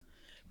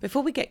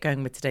Before we get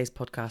going with today's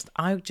podcast,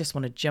 I just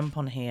want to jump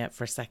on here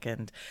for a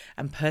second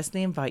and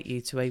personally invite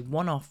you to a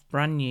one-off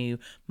brand new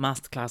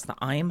masterclass that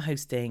I am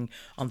hosting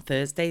on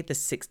Thursday, the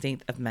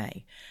 16th of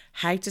May.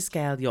 How to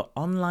scale your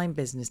online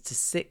business to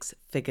 6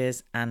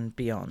 figures and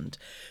beyond.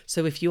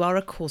 So if you are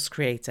a course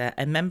creator,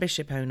 a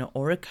membership owner,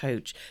 or a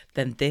coach,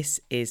 then this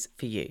is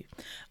for you.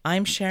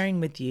 I'm sharing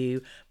with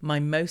you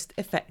my most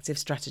effective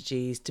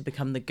strategies to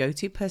become the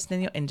go-to person in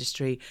your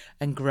industry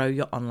and grow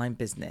your online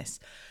business.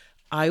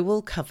 I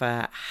will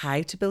cover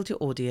how to build your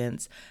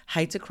audience,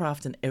 how to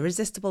craft an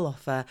irresistible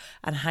offer,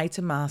 and how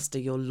to master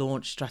your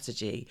launch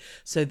strategy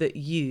so that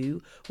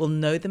you will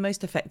know the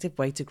most effective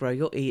way to grow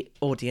your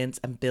audience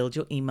and build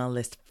your email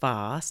list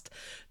fast,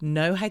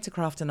 know how to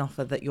craft an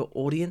offer that your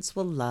audience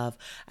will love,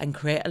 and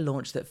create a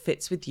launch that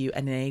fits with you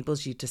and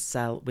enables you to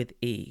sell with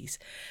ease.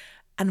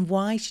 And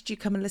why should you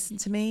come and listen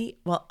to me?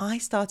 Well, I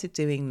started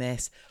doing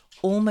this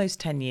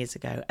almost 10 years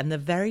ago. And the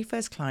very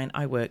first client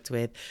I worked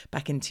with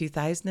back in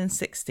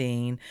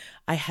 2016,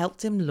 I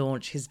helped him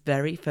launch his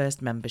very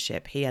first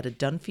membership. He had a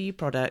done-for-you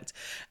product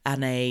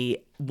and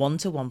a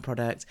one-to-one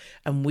product,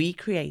 and we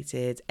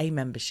created a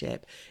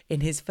membership.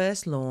 In his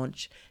first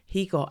launch,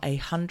 he got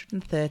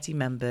 130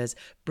 members,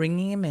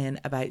 bringing him in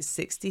about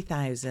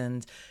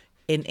 60,000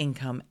 in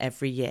income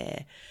every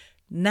year.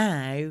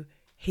 Now,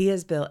 he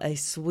has built a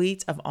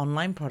suite of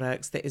online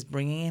products that is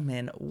bringing him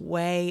in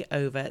way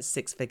over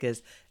 6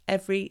 figures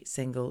every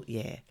single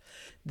year.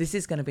 This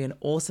is going to be an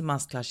awesome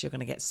masterclass. You're going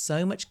to get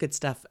so much good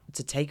stuff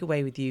to take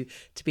away with you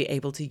to be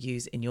able to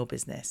use in your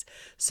business.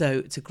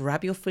 So to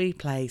grab your free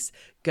place,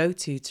 go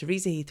to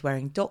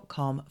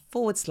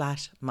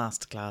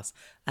teresaheathwareing.com/masterclass,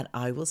 and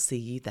I will see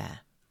you there.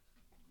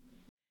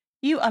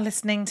 You are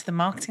listening to the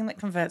Marketing That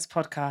Converts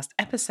podcast,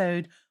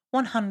 episode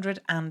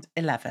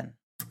 111.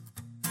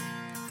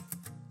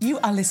 You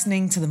are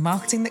listening to the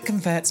Marketing That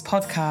Converts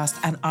podcast,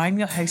 and I'm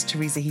your host,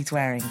 Teresa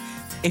Heathwareing.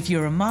 If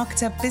you're a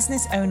marketer,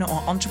 business owner,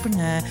 or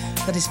entrepreneur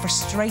that is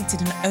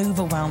frustrated and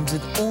overwhelmed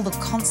with all the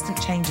constant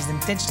changes in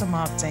digital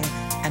marketing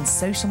and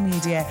social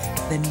media,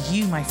 then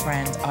you, my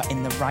friend, are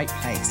in the right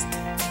place.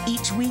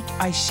 Each week,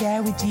 I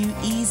share with you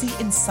easy,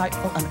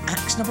 insightful, and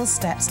actionable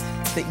steps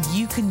that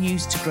you can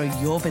use to grow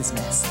your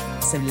business.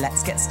 So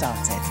let's get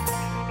started.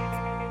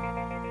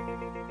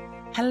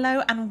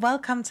 Hello and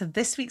welcome to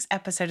this week's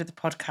episode of the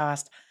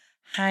podcast.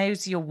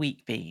 How's your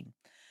week been?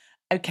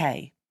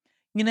 Okay,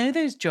 you know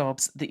those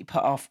jobs that you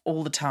put off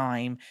all the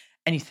time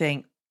and you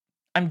think,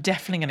 I'm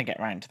definitely going to get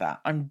around to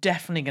that. I'm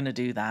definitely going to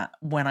do that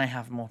when I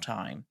have more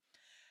time.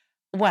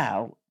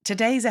 Well,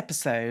 today's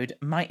episode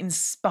might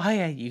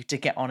inspire you to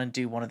get on and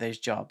do one of those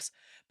jobs,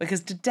 because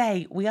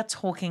today we are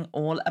talking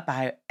all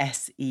about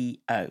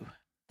SEO.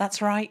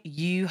 That's right,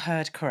 you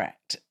heard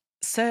correct.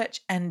 Search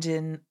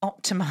engine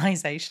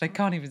optimization. I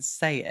can't even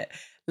say it,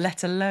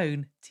 let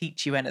alone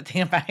teach you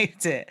anything about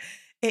it.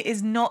 It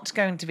is not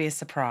going to be a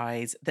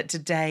surprise that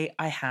today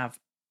I have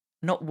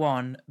not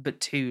one,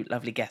 but 2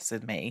 lovely guests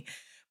with me,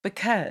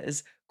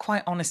 because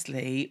quite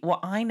honestly,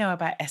 what I know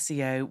about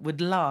SEO would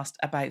last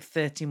about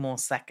 30 more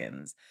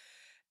seconds.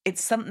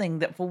 It's something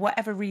that for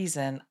whatever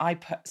reason, I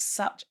put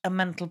such a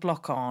mental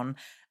block on,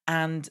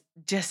 and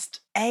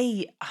just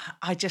I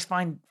just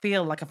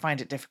feel like I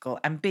find it difficult,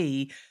 and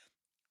B,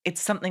 it's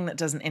something that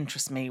doesn't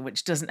interest me,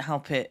 which doesn't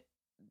help it,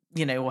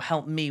 or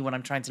help me when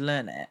I'm trying to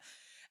learn it.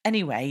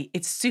 Anyway,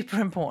 it's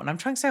super important. I'm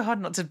trying so hard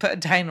not to put a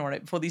down on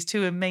it before these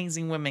 2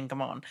 amazing women come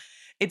on.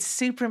 It's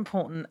super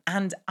important.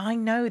 And I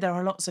know there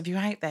are lots of you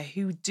out there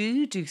who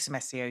do some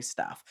SEO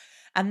stuff.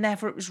 And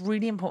therefore, it was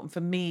really important for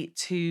me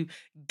to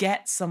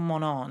get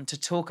someone on to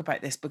talk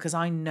about this, because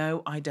I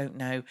know I don't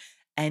know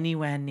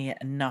anywhere near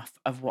enough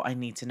of what I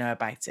need to know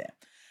about it.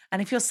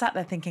 And if you're sat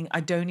there thinking, I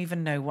don't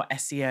even know what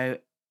SEO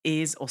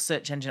is or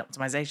search engine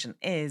optimization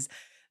is,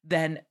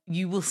 then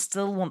you will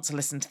still want to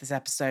listen to this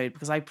episode,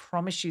 because I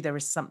promise you there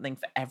is something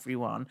for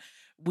everyone.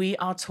 We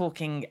are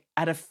talking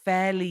at a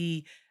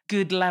fairly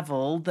good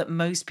level that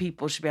most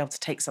people should be able to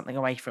take something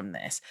away from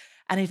this.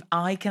 And if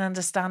I can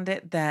understand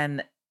it,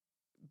 then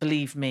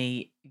believe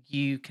me,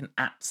 you can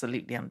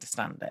absolutely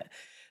understand it.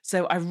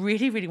 So I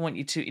really, really want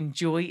you to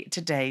enjoy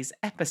today's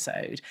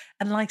episode.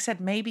 And like I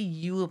said, maybe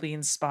you will be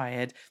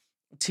inspired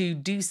to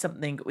do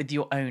something with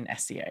your own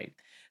SEO.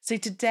 So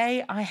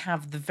today I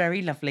have the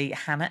very lovely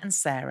Hannah and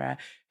Sarah,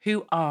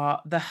 who are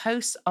the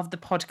hosts of the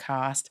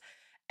podcast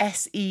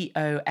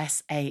SEO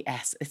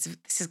SAS.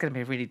 This is going to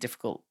be a really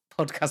difficult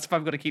podcast if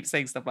I've got to keep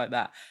saying stuff like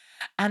that.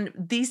 And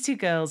these 2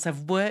 girls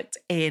have worked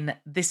in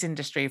this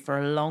industry for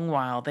a long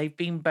while. They've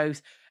been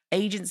both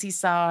agency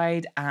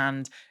side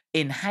and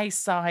in-house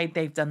side.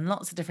 They've done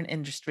lots of different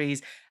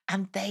industries,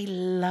 and they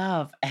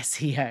love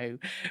SEO,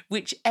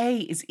 which A,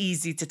 is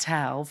easy to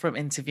tell from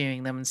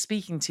interviewing them and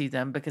speaking to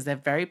them, because they're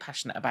very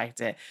passionate about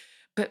it.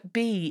 But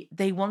B,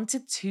 they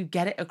wanted to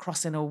get it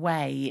across in a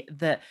way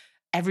that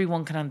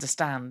everyone can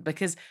understand,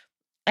 because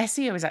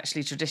SEO is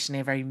actually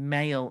traditionally a very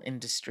male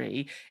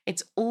industry.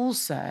 It's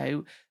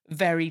also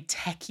very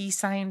techie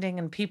sounding,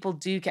 and people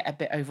do get a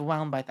bit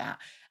overwhelmed by that.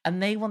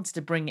 And they wanted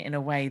to bring it in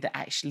a way that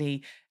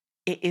actually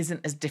it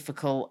isn't as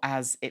difficult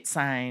as it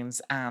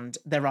sounds, and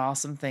there are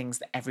some things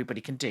that everybody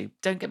can do.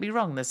 Don't get me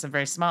wrong, there's some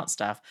very smart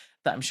stuff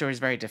that I'm sure is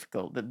very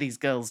difficult that these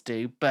girls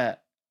do,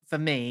 but for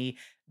me,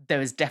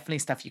 there is definitely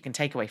stuff you can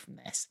take away from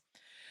this.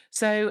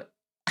 So,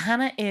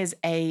 Hannah is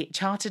a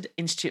Chartered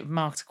Institute of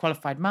Marketer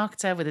qualified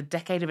marketer with a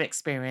decade of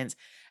experience,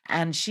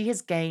 and she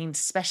has gained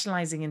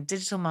specializing in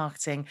digital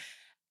marketing,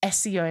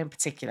 SEO in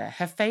particular.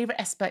 Her favorite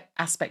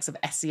aspects of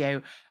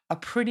SEO are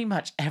pretty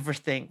much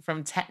everything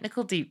from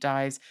technical deep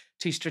dives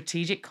to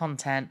strategic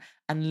content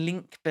and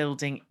link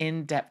building,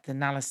 in depth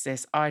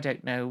analysis. I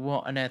don't know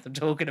what on earth I'm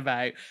talking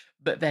about,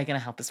 but they're going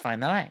to help us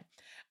find that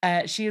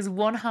out. She is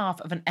one half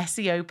of an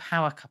SEO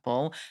power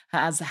couple,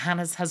 as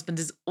Hannah's husband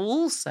is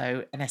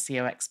also an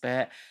SEO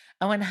expert.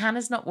 And when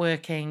Hannah's not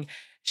working,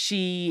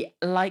 she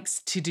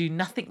likes to do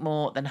nothing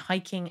more than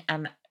hiking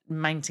and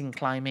mountain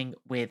climbing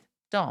with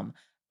Dom.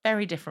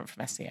 Very different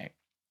from SEO.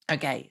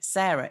 Okay,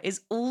 Sarah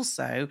is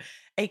also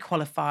a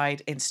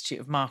qualified Institute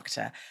of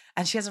Marketer,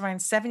 and she has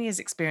around 7 years'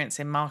 experience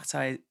in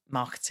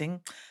marketing.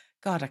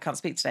 God, I can't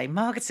speak today.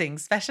 Marketing,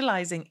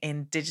 specializing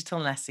in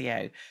digital and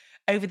SEO.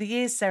 Over the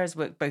years, Sarah's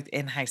worked both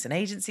in-house and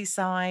agency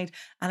side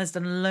and has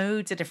done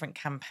loads of different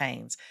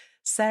campaigns.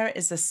 Sarah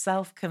is a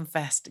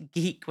self-confessed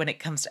geek when it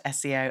comes to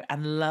SEO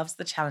and loves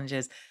the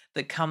challenges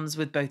that comes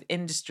with both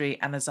industry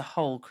and as a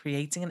whole,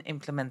 creating and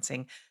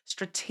implementing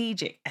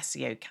strategic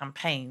SEO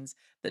campaigns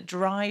that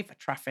drive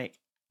traffic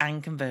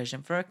and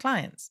conversion for her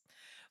clients.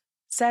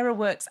 Sarah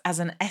works as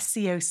an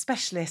SEO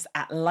specialist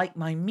at Like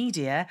My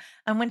Media,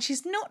 and when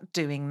she's not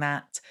doing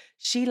that,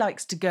 she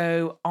likes to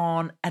go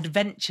on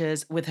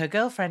adventures with her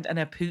girlfriend and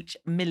her pooch,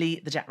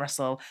 Millie the Jack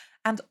Russell.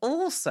 And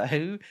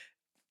also,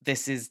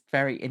 this is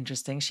very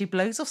interesting, she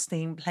blows off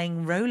steam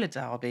playing roller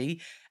derby,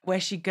 where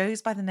she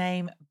goes by the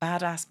name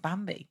Badass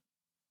Bambi.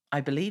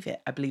 I believe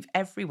it. I believe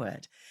every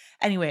word.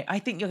 Anyway, I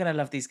think you're going to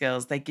love these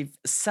girls. They give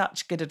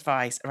such good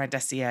advice around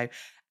SEO.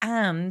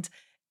 And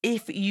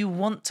if you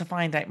want to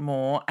find out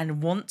more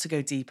and want to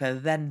go deeper,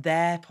 then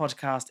their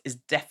podcast is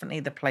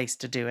definitely the place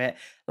to do it.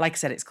 Like I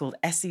said, it's called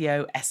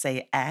SEO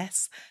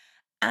SAS.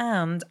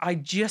 And I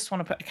just want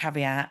to put a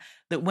caveat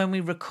that when we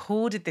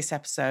recorded this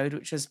episode,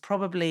 which was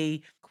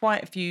probably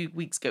quite a few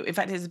weeks ago, in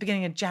fact, it was the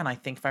beginning of Jan, I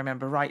think, if I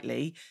remember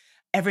rightly,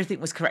 everything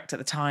was correct at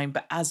the time.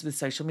 But as with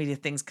social media,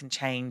 things can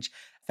change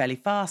fairly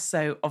fast.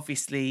 So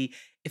obviously,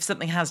 if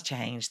something has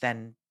changed,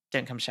 then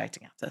don't come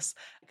shouting at us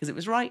because it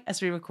was right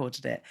as we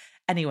recorded it.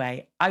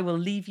 Anyway, I will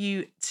leave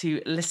you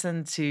to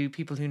listen to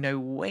people who know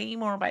way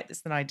more about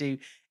this than I do.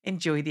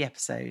 Enjoy the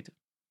episode.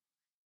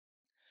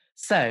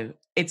 So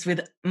it's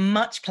with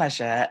much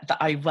pleasure that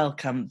I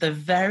welcome the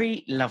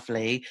very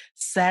lovely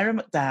Sarah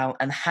McDowell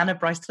and Hannah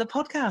Bryce to the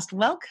podcast.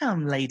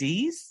 Welcome,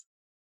 ladies.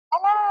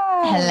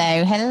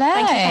 Hello. Hello.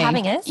 Thank you for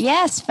having us.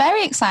 Yes,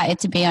 very excited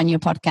to be on your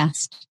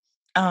podcast.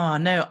 Oh,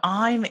 no,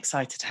 I'm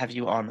excited to have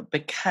you on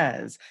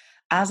because,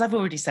 as I've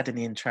already said in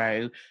the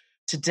intro,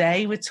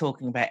 today we're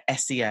talking about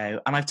SEO,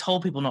 and I've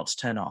told people not to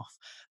turn off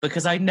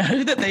because I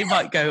know that they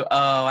might go,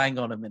 oh, hang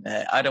on a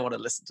minute, I don't want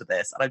to listen to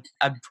this. And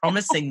I'm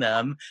promising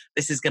them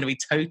this is going to be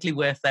totally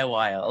worth their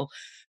while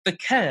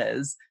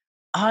because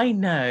I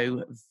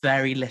know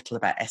very little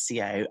about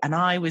SEO. And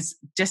I was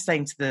just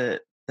saying to the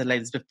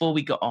ladies before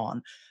we got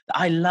on that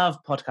I love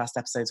podcast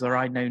episodes where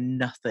I know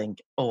nothing,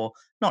 or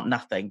not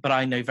nothing, but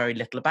I know very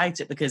little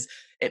about it, because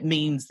it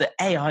means that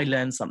A, I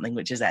learn something,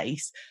 which is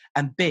ace,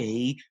 and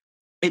B,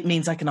 it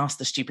means I can ask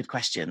the stupid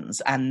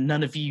questions and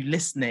none of you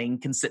listening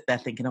can sit there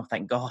thinking, oh,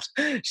 thank God,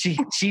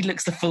 she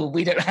looks the fool.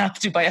 We don't have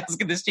to by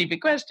asking the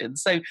stupid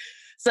questions. So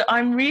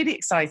I'm really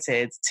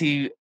excited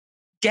to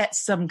get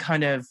some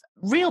kind of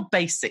real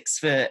basics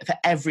for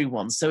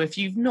everyone. So if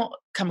you've not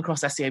come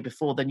across SEO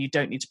before, then you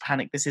don't need to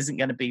panic. This isn't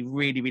going to be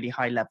really, really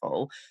high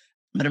level,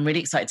 but I'm really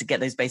excited to get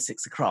those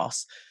basics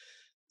across.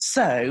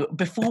 So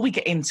before we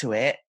get into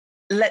it,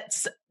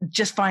 let's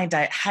just find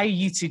out how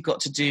you two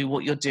got to do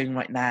what you're doing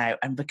right now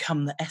and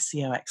become the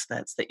SEO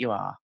experts that you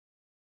are.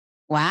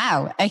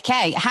 Wow.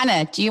 Okay.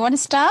 Hannah, do you want to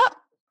start?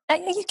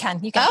 You can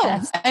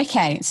first.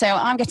 Okay. So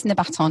I'm getting the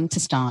baton to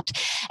start.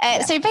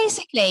 So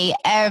basically,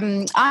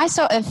 I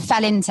sort of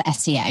fell into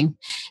SEO.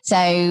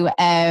 So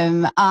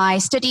I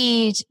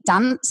studied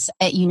dance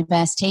at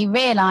university,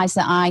 realised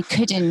that I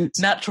couldn't...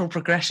 Natural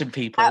progression,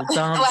 people.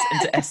 Dance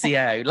into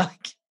SEO.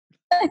 Like,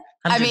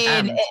 I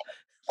mean,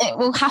 it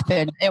will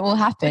happen. It will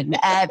happen.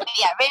 But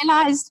yeah,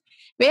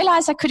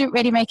 realised I couldn't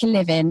really make a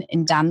living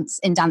in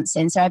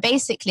dancing. So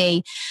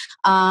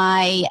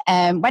I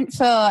went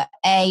for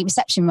a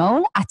reception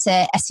role at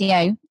a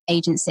SEO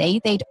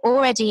agency. They'd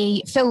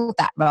already filled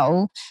that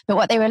role, but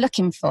what they were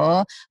looking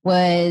for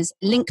was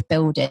link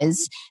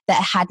builders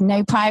that had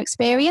no prior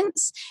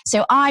experience.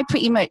 So I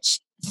pretty much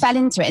fell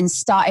into it and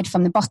started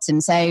from the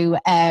bottom. So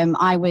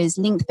I was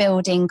link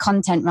building,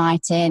 content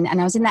writing, and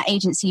I was in that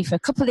agency for a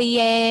couple of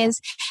years,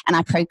 and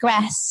I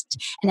progressed,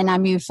 and then I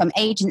moved from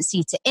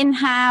agency to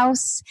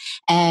in-house,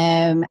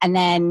 and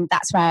then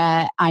that's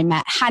where I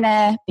met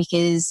Hannah,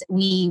 because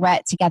we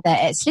worked together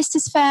at a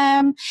solicitor's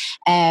firm,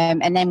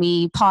 and then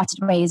we parted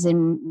ways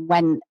and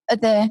went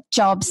other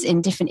jobs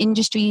in different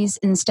industries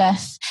and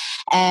stuff.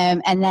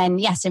 And then,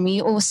 yes, and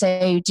we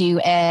also do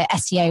a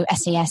SEO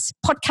SAS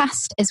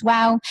podcast as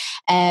well.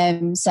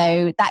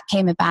 So that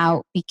came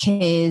about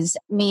because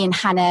me and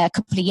Hannah a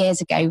couple of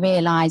years ago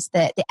realised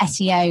that the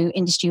SEO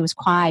industry was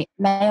quite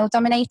male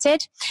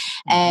dominated.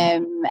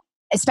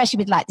 Especially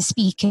with like the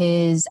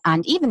speakers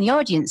and even the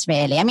audience,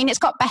 really. I mean, it's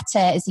got better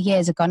as the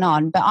years have gone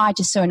on, but I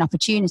just saw an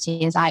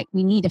opportunity as like,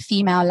 we need a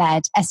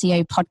female-led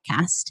SEO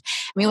podcast.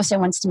 We also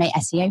wanted to make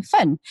SEO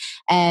fun.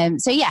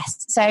 So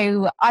yes,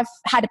 so I've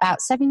had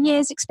about 7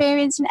 years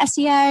experience in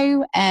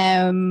SEO,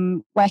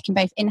 working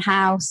both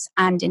in-house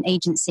and in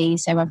agency.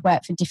 So I've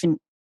worked for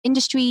different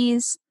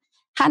industries.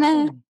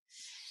 Hannah?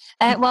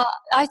 Well,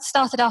 I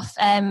started off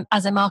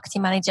as a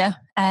marketing manager,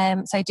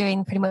 so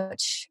doing pretty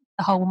much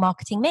the whole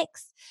marketing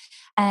mix.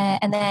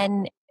 And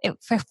then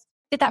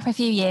did that for a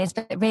few years,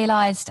 but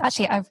realised,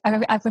 actually,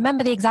 I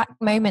remember the exact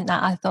moment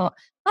that I thought,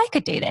 I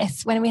could do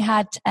this, when we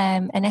had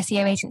an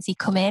SEO agency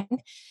come in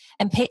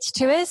and pitch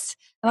to us.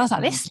 And I was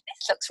like, this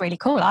looks really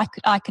cool.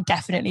 I could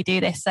definitely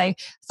do this. So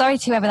sorry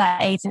to whoever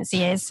that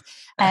agency is.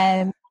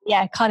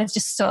 Yeah, kind of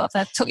just sort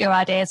of took your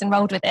ideas and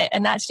rolled with it,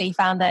 and actually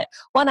found that,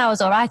 one, I was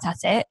all right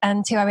at it,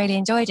 and two, I really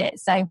enjoyed it.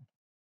 So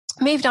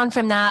moved on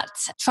from that,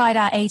 tried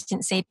our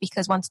agency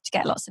because wanted to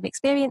get lots of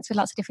experience with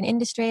lots of different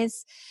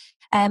industries.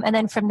 And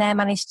then from there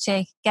managed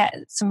to get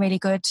some really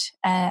good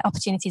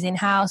opportunities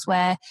in-house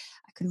where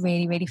I could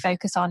really, really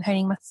focus on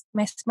honing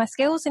my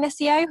skills in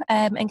SEO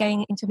and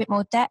going into a bit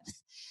more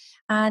depth.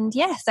 And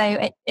yeah, so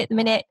at the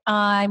minute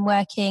I'm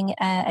working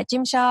at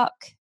Gymshark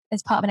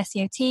as part of an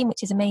SEO team,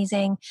 which is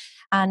amazing.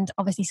 And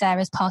obviously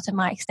Sarah's part of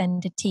my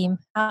extended team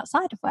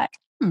outside of work.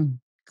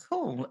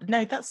 Cool.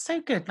 No, that's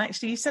so good. And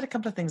actually, you said a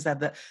couple of things there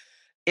that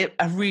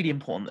are really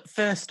important.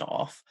 First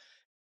off,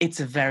 it's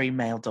a very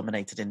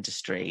male-dominated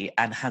industry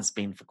and has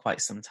been for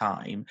quite some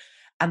time.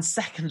 And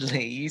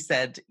secondly, you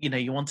said,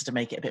 you wanted to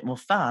make it a bit more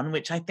fun,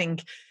 which I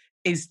think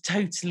is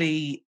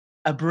totally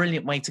a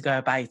brilliant way to go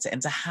about it.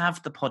 And to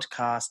have the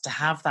podcast, to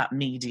have that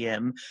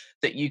medium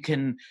that you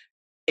can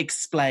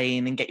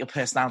explain and get your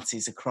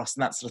personalities across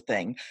and that sort of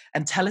thing.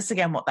 And tell us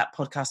again what that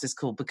podcast is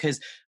called, because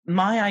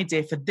my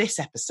idea for this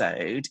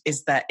episode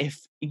is that if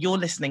you're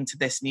listening to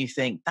this and you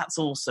think that's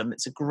awesome,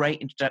 it's a great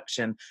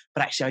introduction,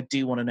 but actually I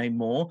do want to know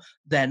more,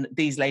 then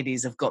these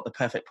ladies have got the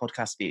perfect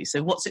podcast for you.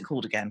 So what's it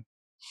called again?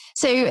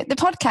 So the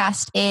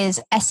podcast is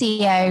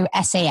SEO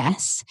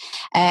SAS,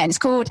 and it's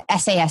called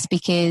SAS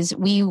because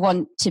we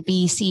want to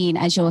be seen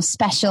as your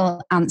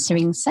special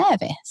answering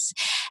service.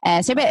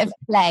 So a bit of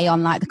play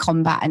on like the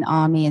combat and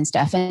army and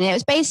stuff. And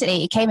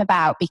it came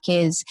about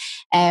because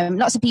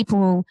lots of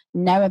people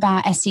know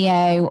about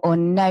SEO or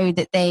know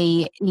that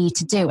they need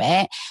to do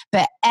it,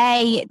 but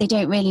they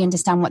don't really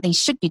understand what they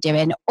should be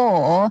doing,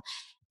 or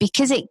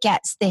because it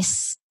gets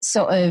this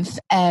sort of,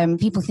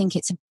 people think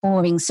it's a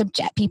boring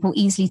subject, people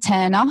easily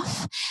turn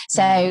off.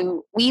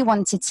 So we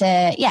wanted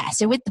to,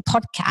 so with the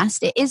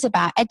podcast, it is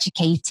about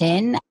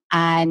educating.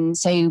 And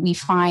so we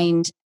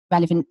find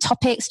relevant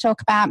topics to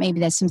talk about.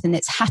 Maybe there's something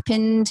that's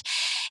happened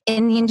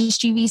in the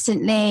industry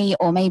recently,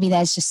 or maybe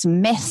there's just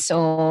some myths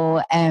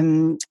or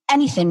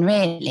anything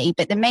really.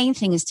 But the main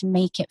thing is to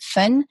make it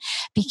fun,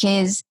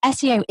 because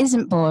SEO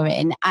isn't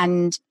boring.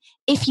 And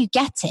if you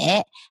get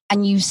it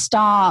and you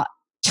start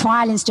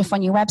trialing stuff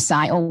on your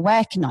website or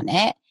working on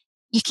it,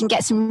 you can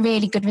get some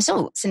really good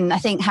results. And I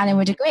think Hannah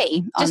would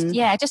agree.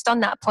 Just on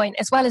that point,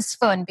 as well as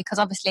fun, because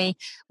obviously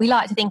we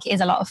like to think it is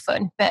a lot of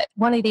fun, but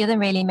one of the other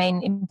really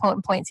main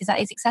important points is that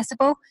it's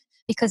accessible.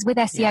 Because with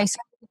SEO, some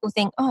people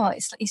think,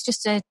 it's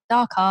just a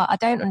dark art, I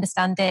don't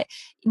understand it.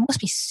 It must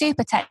be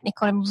super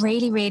technical and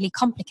really, really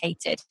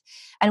complicated.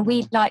 And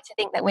we like to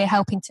think that we're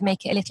helping to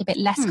make it a little bit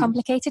less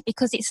complicated,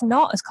 because it's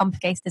not as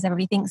complicated as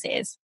everybody thinks it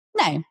is.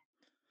 No.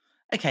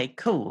 Okay,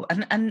 cool.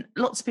 And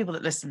lots of people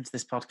that listen to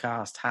this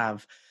podcast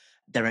have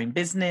their own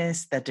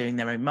business, they're doing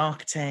their own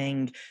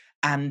marketing,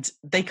 and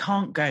they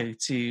can't go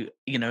to,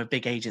 a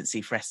big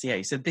agency for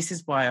SEO. So this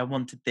is why I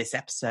wanted this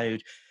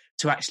episode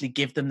to actually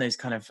give them those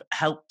kind of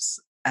helps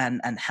and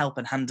help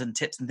and hand and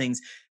tips and things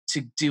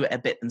to do it a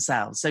bit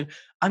themselves. So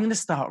I'm going to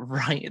start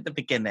right at the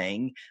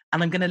beginning,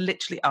 and I'm going to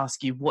literally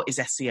ask you, what is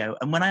SEO?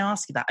 And when I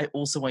ask you that, I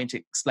also want you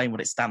to explain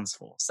what it stands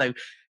for. So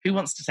who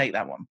wants to take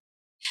that one?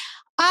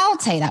 I'll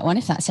take that one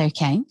if that's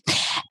okay.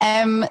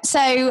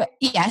 So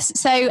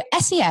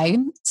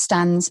SEO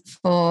stands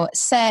for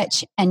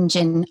Search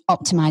Engine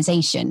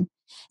Optimization.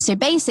 So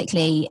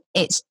basically,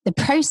 it's the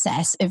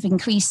process of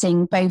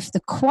increasing both the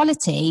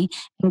quality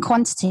and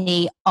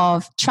quantity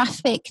of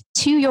traffic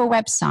to your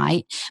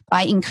website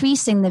by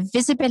increasing the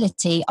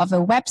visibility of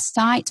a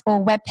website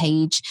or web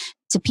page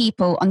to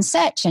people on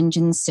search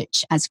engines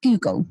such as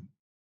Google.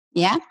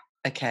 Yeah?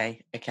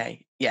 Okay.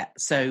 Yeah.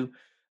 So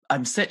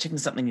I'm searching for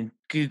something in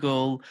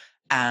Google,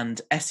 and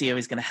SEO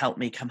is going to help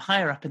me come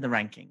higher up in the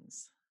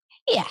rankings.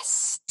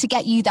 Yes, to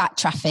get you that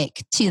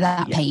traffic to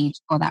that Yeah. page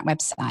or that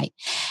website.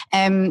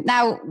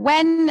 Now,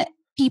 when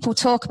people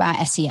talk about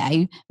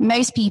SEO,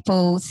 most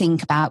people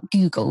think about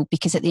Google,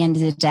 because at the end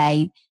of the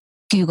day,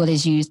 Google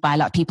is used by a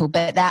lot of people,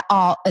 but there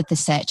are other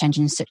search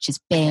engines such as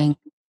Bing,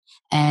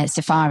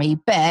 Safari,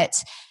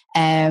 but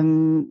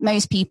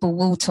most people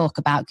will talk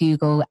about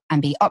Google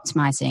and be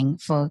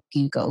optimizing for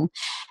Google.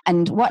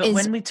 And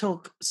when we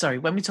talk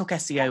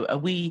SEO, are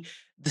we,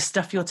 the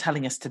stuff you're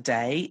telling us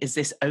today, is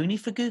this only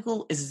for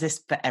Google? Is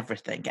this for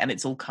everything? And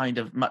it's all kind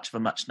of much of a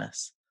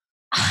muchness?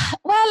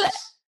 Well,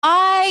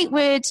 I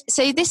would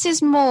say this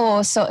is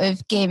more sort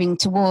of gearing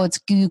towards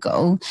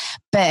Google,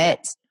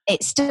 but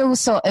it still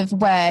sort of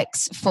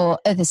works for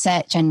other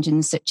search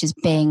engines such as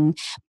Bing,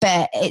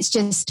 but it's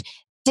just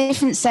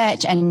different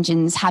search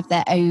engines have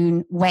their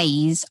own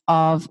ways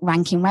of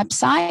ranking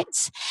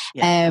websites.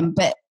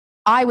 But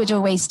I would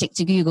always stick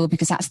to Google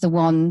because that's the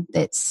one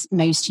that's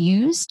most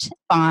used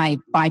by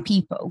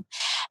people.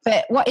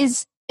 But what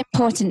is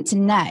important to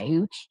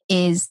know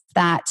is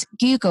that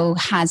Google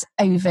has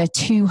over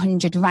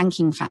 200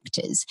 ranking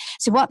factors.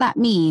 So what that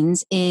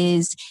means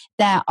is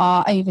there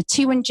are over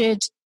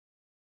 200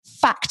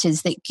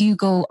 factors that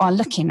Google are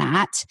looking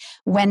at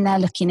when they're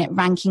looking at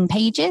ranking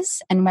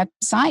pages and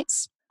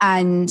websites.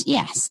 And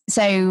yes,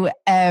 so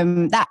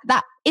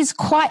that is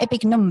quite a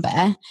big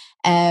number,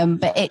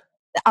 but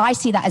I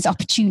see that as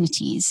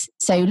opportunities.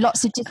 So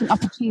lots of different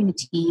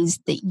opportunities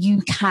that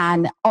you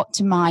can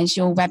optimize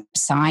your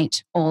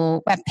website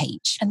or web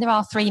page. And there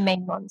are 3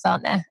 main ones,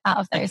 aren't there, out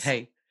of those?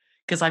 Okay.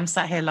 Because I'm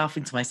sat here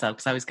laughing to myself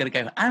because I was going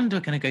to go, and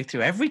we're going to go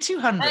through every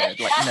 200.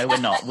 Like, no, we're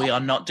not. We are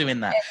not doing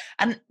that.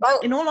 And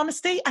in all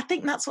honesty, I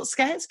think that's what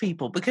scares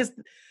people, because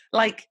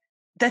like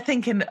they're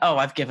thinking, oh,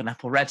 I've given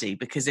up already,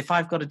 because if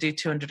I've got to do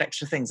 200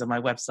 extra things on my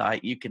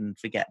website, you can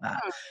forget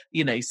that.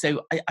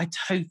 So I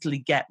totally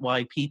get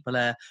why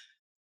people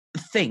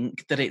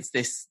think that it's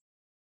this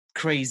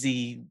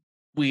crazy,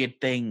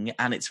 weird thing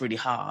and it's really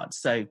hard.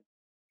 So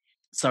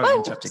sorry, I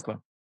interrupted. Go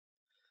on.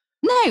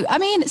 No, I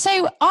mean,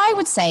 so I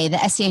would say that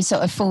SEO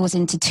sort of falls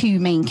into 2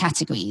 main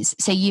categories.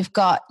 So you've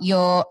got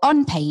your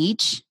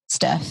on-page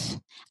stuff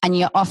and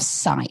your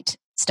off-site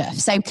stuff.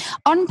 So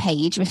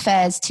on-page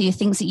refers to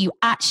things that you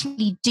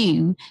actually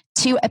do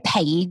to a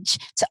page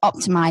to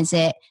optimize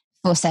it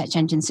for search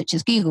engines such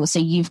as Google. So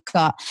you've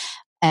got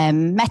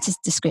meta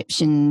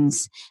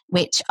descriptions,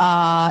 which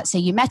are, so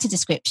your meta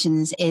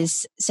descriptions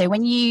is, so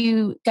when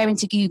you go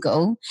into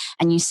Google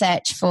and you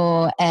search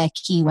for a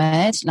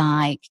keyword,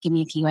 like, give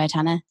me a keyword,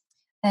 Hannah.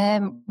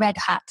 Red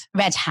hat.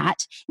 Red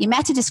hat. Your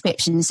meta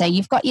description, so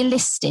you've got your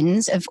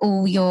listings of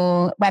all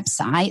your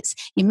websites.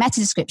 Your meta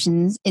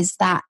descriptions is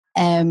that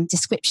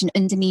description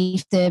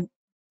underneath the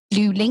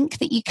blue link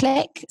that you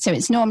click. So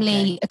it's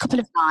normally a couple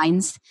of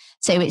lines.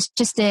 So it's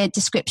just a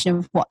description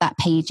of what that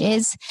page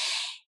is.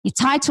 Your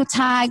title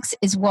tags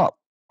is what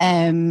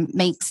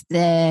makes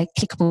the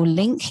clickable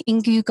link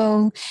in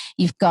Google.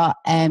 You've got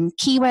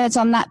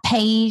keywords on that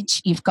page.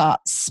 You've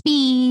got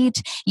speed.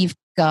 You've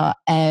got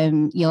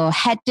your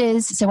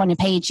headers. So on your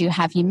page, you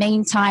have your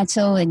main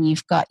title and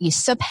you've got your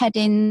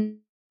subheadings.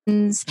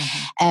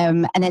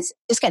 And it's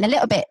just getting a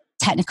little bit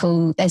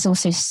technical. There's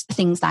also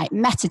things like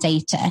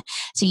metadata.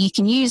 So you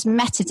can use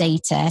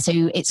metadata.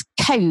 So it's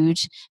code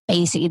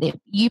basically that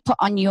you put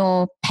on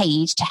your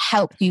page to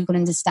help Google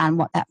understand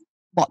what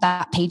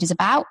that page is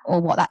about, or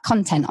what that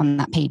content on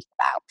that page is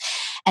about.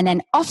 And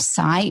then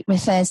offsite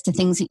refers to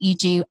things that you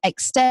do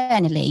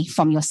externally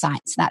from your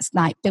site. So that's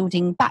like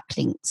building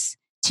backlinks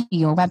to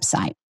your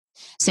website.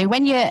 So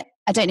when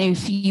I don't know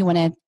if you want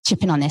to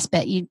chip in on this,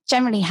 but you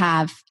generally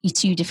have your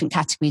 2 different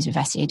categories with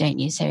SEO, don't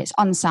you? So it's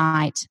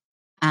on-site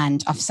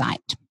and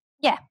off-site.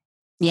 Yeah.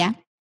 Yeah.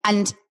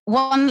 And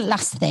one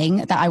last thing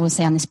that I will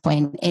say on this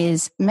point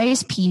is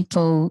most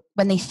people,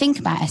 when they think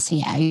about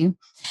SEO,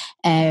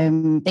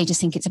 they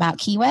just think it's about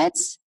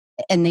keywords,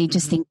 and they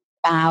just think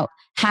about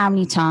how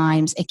many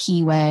times a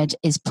keyword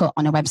is put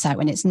on a website,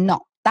 when it's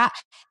not.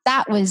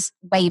 That was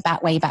way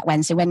back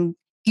when. So when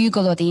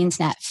Google or the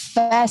internet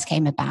first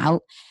came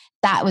about,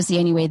 that was the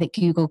only way that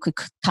Google could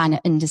kind of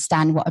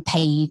understand what a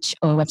page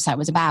or a website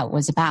was about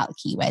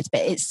keywords.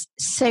 But it's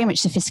so much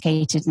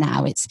sophisticated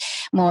now. It's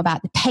more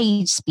about the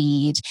page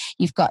speed.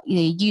 You've got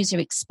your user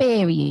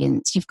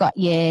experience. You've got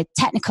your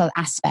technical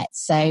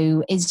aspects.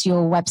 So is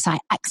your website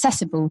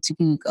accessible to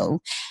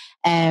Google?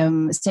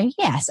 So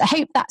yes, I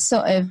hope that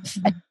sort of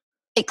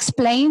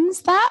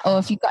explains that, or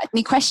if you've got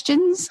any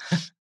questions.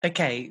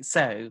 Okay,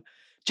 so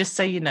just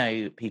so you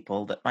know,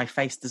 people, that my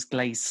face does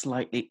glaze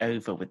slightly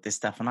over with this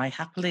stuff. And I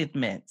happily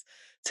admit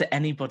to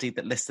anybody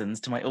that listens,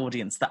 to my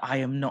audience, that I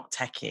am not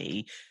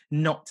techie,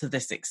 not to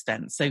this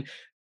extent. So,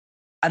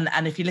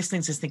 and if you're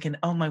listening to this thinking,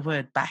 oh my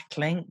word,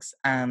 backlinks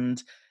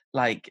and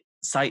like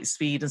site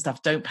speed and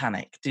stuff, don't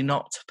panic. Do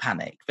not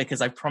panic,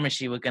 because I promise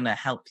you we're going to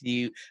help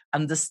you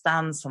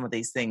understand some of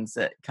these things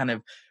that kind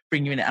of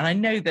bring you in it. And I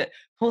know that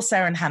poor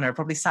Sarah and Hannah are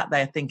probably sat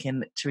there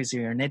thinking, Teresa,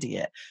 you're an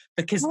idiot,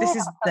 because this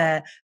is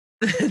their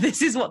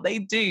this is what they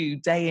do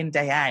day in,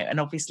 day out. And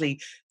obviously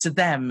to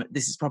them,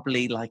 this is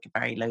probably like a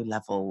very low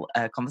level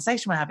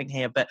conversation we're having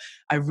here, but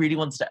I really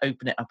wanted to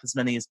open it up as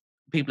many as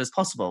people as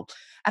possible.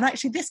 And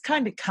actually this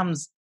kind of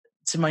comes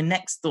to my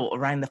next thought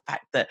around the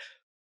fact that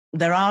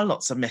there are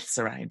lots of myths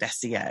around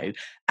SEO.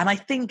 And I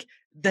think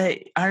that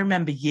I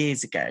remember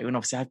years ago, and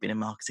obviously I've been in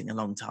marketing a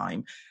long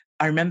time,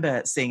 I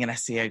remember seeing an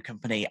SEO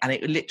company and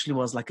it literally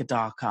was like a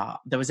dark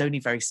art. There was only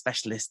very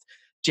specialist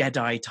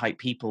Jedi type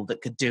people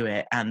that could do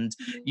it, and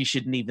you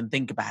shouldn't even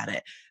think about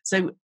it.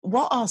 So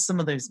what are some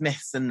of those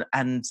myths,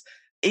 and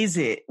is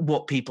it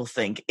what people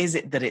think? Is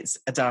it that it's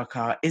a dark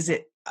art? Is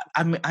it,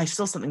 I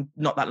saw something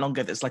not that long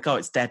ago that's like, oh,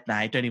 it's dead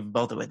now, don't even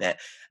bother with it.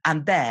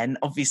 And then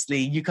obviously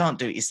you can't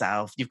do it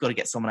yourself, you've got to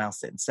get someone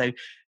else in. So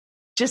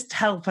just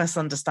help us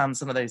understand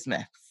some of those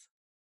myths.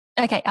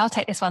 Okay, I'll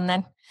take this one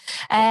then.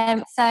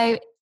 So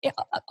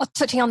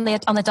touching on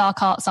the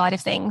dark art side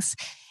of things,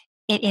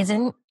 it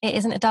isn't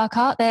a dark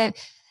art.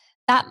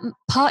 That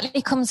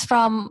partly comes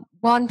from,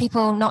 one,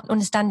 people not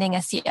understanding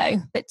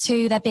SEO, but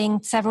two, there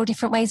being several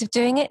different ways of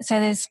doing it. So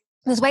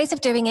there's ways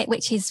of doing it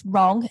which is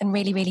wrong and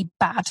really, really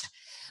bad,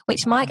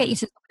 which might get you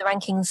to the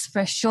rankings for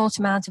a short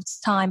amount of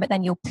time, but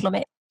then you'll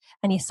plummet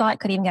and your site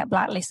could even get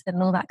blacklisted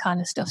and all that kind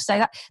of stuff.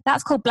 So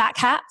that's called black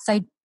hat. So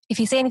if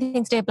you see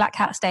anything to do with black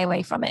hat, stay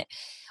away from it.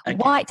 Okay.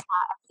 White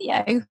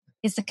hat SEO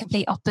is the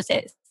complete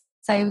opposite.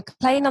 So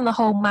playing on the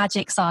whole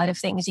magic side of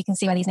things, you can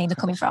see where these names are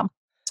coming from.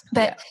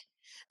 But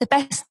the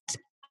best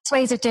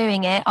ways of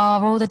doing it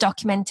are all the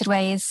documented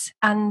ways,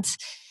 and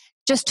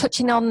just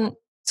touching on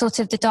sort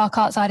of the dark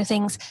art side of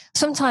things.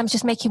 Sometimes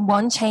just making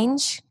one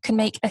change can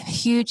make a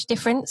huge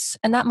difference,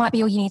 and that might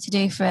be all you need to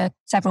do for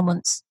several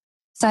months.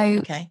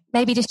 So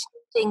maybe just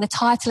changing the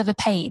title of a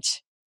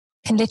page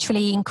can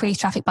literally increase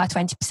traffic by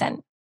 20%.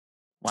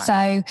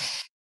 Wow.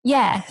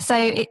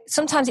 So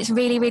sometimes it's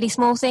really, really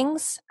small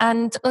things,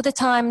 and other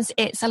times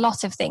it's a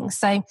lot of things.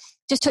 So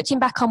just touching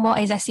back on what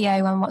is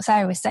SEO and what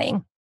Sarah was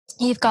saying,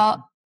 you've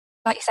got,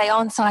 like you say,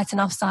 on-site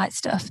and off-site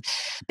stuff,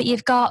 but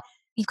you've got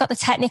the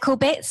technical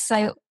bits.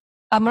 So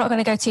I'm not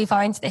going to go too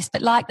far into this,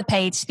 but like the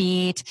page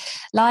speed,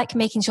 like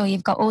making sure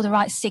you've got all the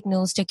right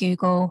signals to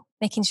Google,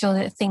 making sure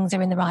that things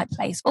are in the right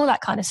place, all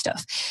that kind of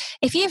stuff.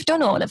 If you've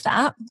done all of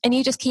that and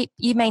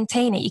you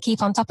maintain it, you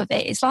keep on top of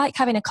it, it's like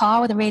having a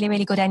car with a really,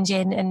 really good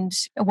engine and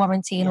a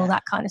warranty and all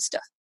that kind of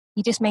stuff.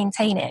 You just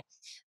maintain it.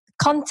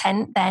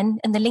 Content then,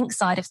 and the link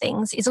side of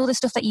things, is all the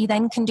stuff that you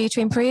then can do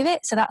to improve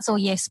it. So that's all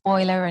your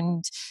spoiler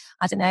and,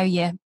 I don't know,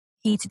 your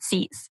heated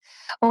seats,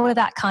 all of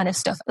that kind of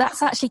stuff.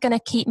 That's actually going to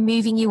keep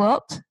moving you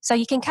up. So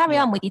you can carry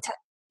on with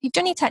you've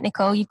done your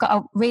technical, you've got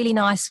a really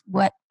nice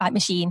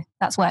machine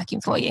that's working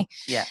for you.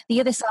 Yeah.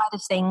 The other side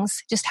of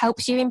things just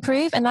helps you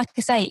improve. And like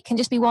I say, it can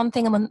just be one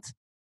thing a month,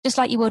 just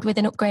like you would with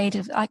an upgrade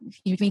of, like, if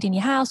you read in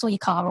your house or your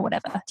car or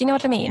whatever. Do you know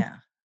what I mean?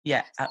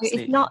 Yeah, absolutely.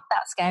 So it's not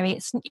that scary.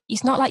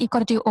 It's not like you've got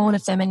to do all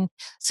of them and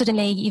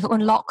suddenly you've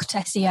unlocked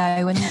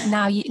SEO and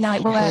now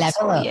it works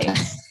for you.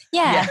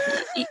 Yeah.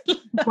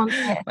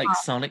 Like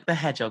Sonic the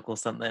Hedgehog or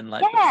something.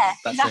 Like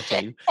that's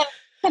exactly.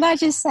 Can I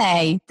just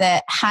say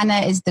that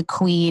Hannah is the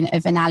queen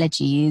of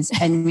analogies,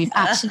 and we've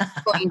actually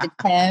coined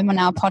a term on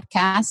our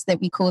podcast that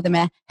we call them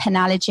a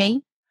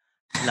analogy.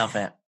 Love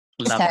it.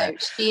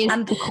 She is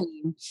the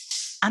queen.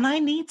 And I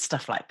need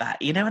stuff like that,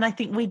 and I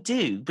think we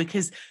do,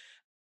 because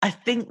I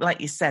think,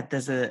 like you said,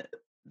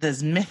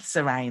 there's myths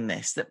around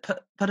this that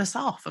put us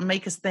off and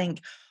make us think,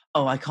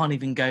 oh, I can't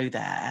even go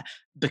there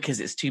because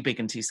it's too big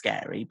and too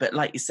scary. But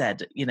like you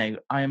said,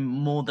 I'm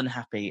more than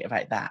happy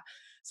about that.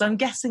 So I'm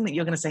guessing that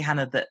you're going to say,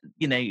 Hannah, that,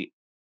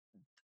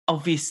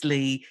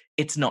 obviously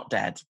it's not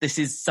dead. This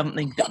is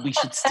something that we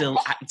should still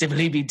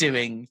actively be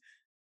doing.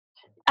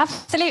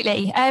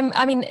 Absolutely.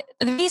 I mean,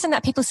 the reason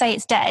that people say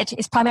it's dead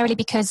is primarily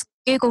because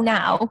Google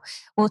now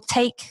will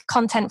take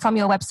content from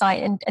your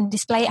website and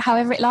display it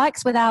however it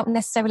likes without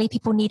necessarily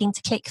people needing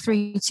to click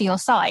through to your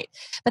site.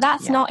 But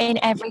that's not in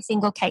every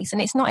single case,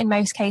 and it's not in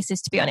most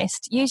cases, to be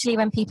honest. Usually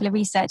when people are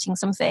researching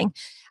something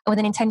with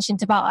an intention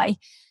to buy,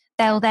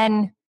 they'll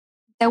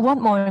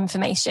want more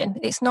information.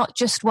 It's not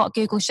just what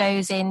Google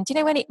shows in, do you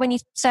know when you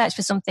search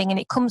for something and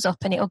it comes up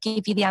and it'll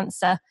give you the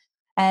answer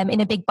in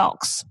a big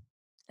box?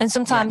 And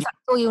sometimes that's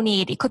all you'll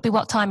need. It could be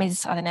what time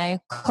is, I don't know,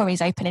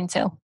 Curry's open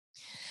until.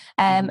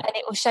 And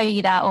it will show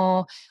you that,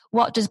 or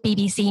what does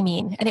BBC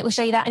mean? And it will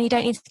show you that, and you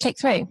don't need to click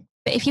through.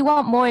 But if you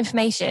want more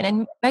information,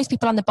 and most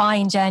people on the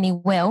buying journey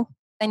will,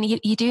 then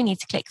you do need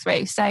to click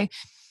through. So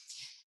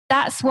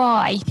that's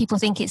why people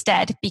think it's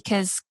dead,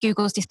 because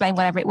Google's displaying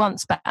whatever it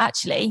wants. But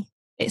actually,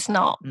 it's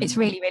not. It's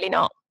really, really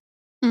not.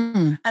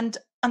 And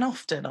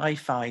often I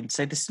find,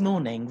 so this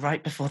morning,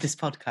 right before this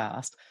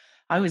podcast,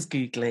 I was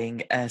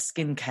Googling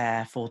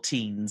skincare for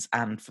teens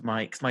and for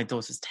my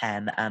daughter's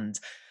 10, and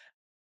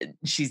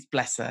she's,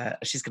 bless her,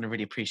 she's going to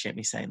really appreciate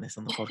me saying this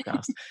on the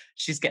podcast.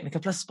 She's getting a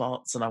couple of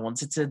spots and I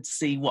wanted to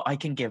see what I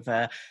can give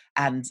her.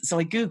 And so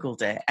I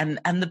Googled it, and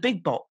the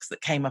big box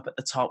that came up at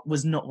the top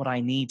was not what I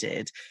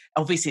needed.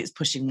 Obviously it's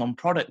pushing one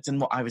product, and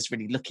what I was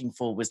really looking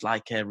for was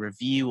like a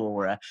review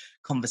or a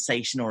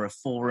conversation or a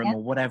forum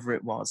or whatever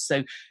it was.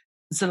 So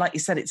like you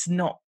said, it's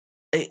not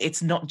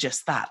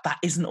just that. That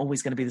isn't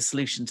always going to be the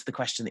solution to the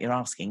question that you're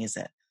asking, is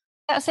it?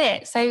 That's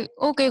it. So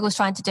all Google's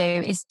trying to do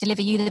is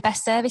deliver you the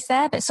best service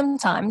there, but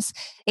sometimes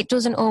it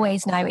doesn't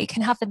always know. It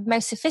can have the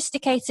most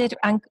sophisticated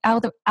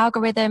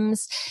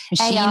algorithms,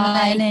 Machine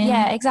AI. learning.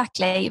 Yeah,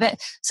 exactly. But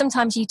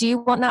sometimes you do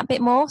want that bit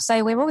more.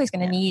 So we're always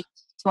going to need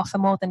to offer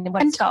more than the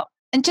one stop.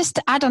 And just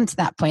to add on to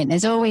that point,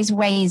 there's always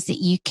ways that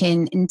you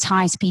can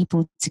entice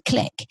people to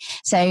click.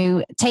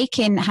 So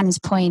taking Hannah's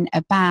point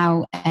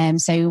about,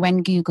 so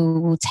when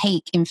Google will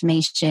take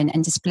information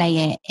and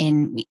display it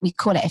in, we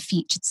call it a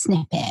featured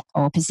snippet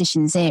or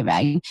position 0.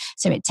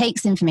 So it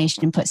takes the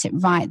information and puts it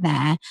right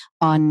there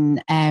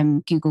on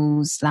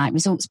Google's like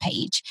results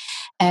page.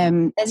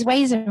 There's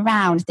ways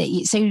around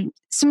that. So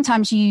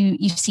sometimes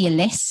you see a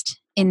list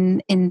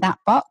in that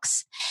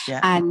box,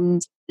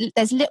 and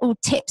there's little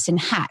tips and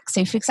hacks.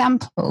 So for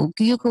example,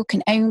 Google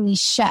can only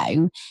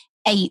show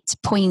 8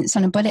 points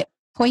on a bullet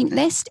point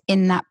list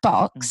in that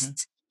box. Mm-hmm.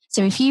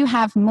 So if you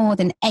have more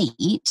than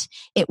 8,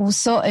 it will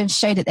sort of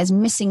show that there's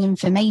missing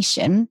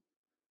information,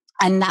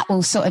 and that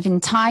will sort of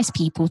entice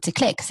people to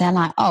click. So they're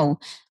like, oh,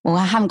 well,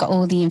 I haven't got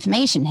all the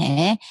information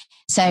here,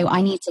 so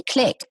I need to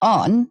click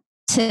on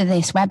to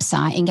this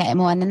website and get it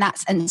more.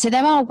 And so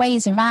there are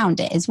ways around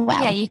it as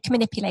well. Yeah, you can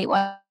manipulate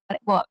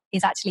what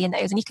is actually in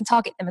those, and you can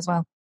target them as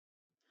well.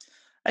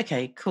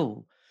 Okay,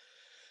 cool.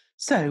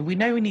 So we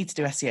know we need to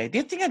do SEO. The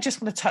other thing I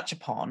just want to touch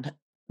upon,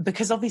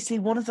 because obviously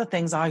one of the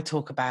things I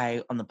talk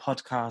about on the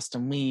podcast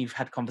and we've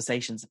had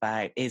conversations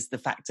about is the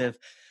fact of,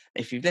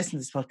 if you've listened to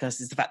this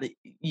podcast, is the fact that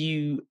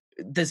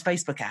there's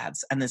Facebook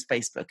ads and there's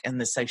Facebook and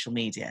there's social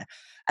media.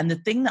 And the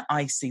thing that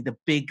I see the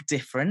big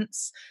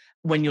difference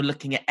when you're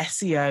looking at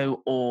SEO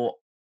or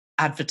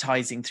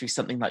advertising through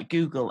something like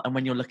Google and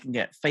when you're looking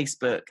at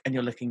Facebook and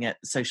you're looking at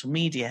social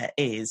media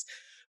is,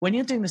 when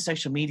you're doing the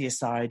social media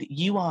side,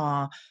 you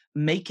are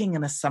making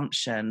an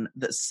assumption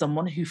that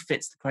someone who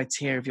fits the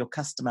criteria of your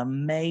customer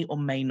may or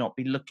may not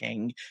be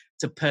looking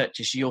to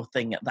purchase your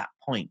thing at that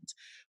point.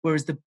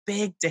 Whereas the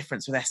big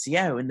difference with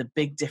SEO and the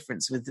big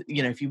difference with,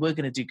 if you were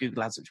going to do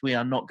Google Ads, which we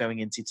are not going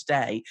into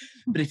today,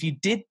 but if you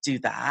did do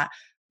that,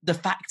 the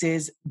fact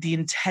is the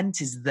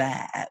intent is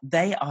there.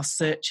 They are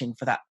searching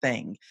for that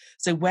thing.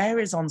 So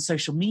whereas on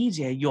social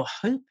media, you're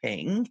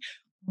hoping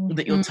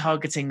that you're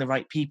targeting the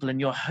right people and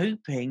you're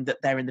hoping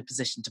that they're in the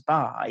position to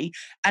buy,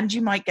 and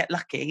you might get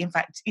lucky. In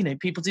fact,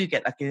 people do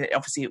get lucky.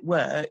 Obviously it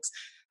works.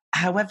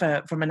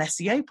 However, from an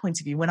SEO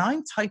point of view, when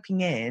I'm typing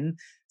in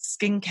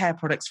skincare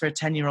products for a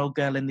 10-year-old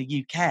girl in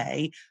the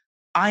UK,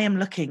 I am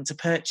looking to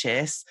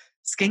purchase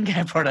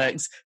skincare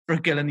products for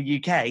a girl in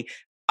the UK.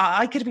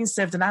 I could have been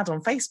served an ad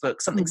on Facebook,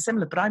 something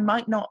similar, but I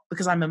might not,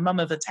 because I'm a mum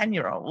of a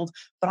 10-year-old,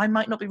 but I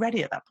might not be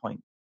ready at that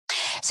point.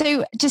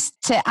 So just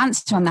to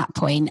answer on that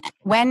point,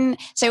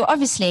 so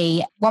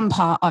obviously one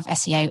part of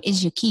SEO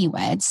is your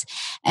keywords,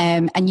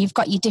 and you've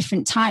got your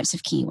different types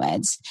of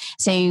keywords.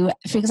 So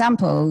for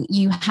example,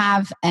 you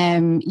have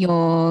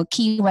your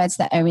keywords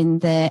that are in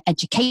the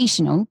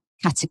educational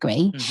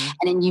category,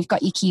 and then you've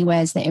got your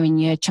keywords that are in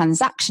your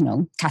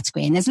transactional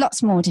category, and there's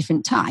lots more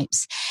different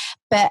types.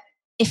 But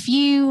if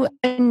you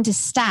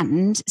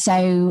understand,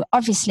 so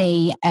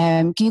obviously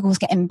Google's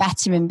getting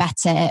better and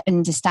better at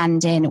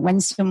understanding when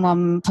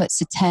someone puts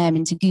a term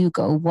into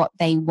Google, what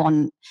they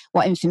want,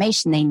 what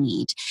information they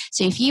need.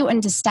 So if you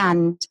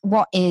understand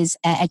what is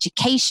an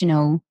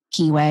educational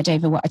keyword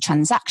over what a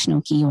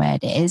transactional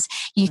keyword is,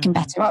 you can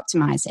better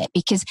optimize it.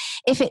 Because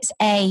if it's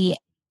a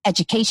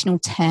educational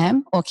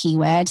term or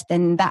keyword,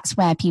 then that's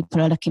where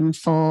people are looking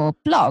for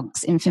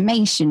blogs,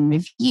 information,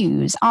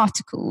 reviews,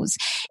 articles.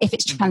 If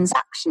it's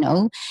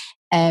transactional,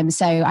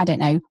 so I don't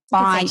know,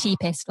 buy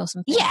cheapest or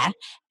something.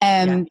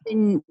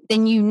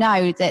 Then you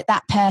know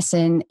that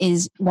person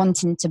is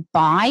wanting to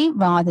buy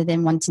rather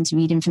than wanting to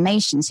read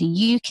information. So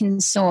you can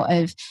sort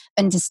of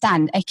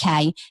understand,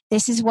 okay,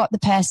 this is what the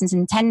person's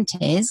intent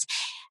is,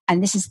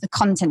 and this is the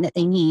content that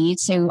they need.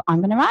 So I'm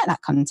going to write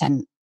that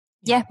content.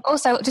 Yeah.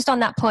 Also, just on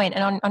that point,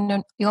 and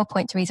on your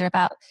point, Teresa,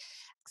 about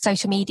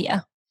social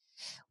media,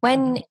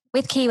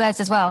 with keywords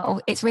as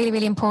well, it's really,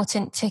 really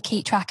important to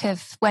keep track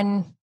of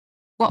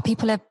what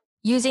people are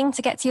using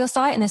to get to your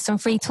site, and there's some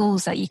free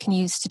tools that you can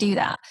use to do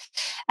that.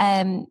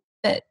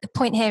 But the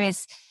point here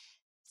is,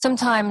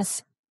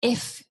 sometimes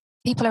if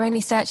people are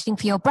only searching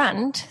for your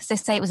brand, so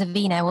say it was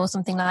Aveeno or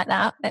something like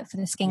that, but for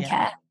the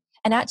skincare,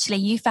 and actually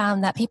you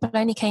found that people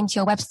only came to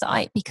your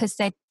website because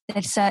they'd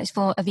searched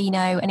for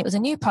Aveeno and it was a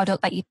new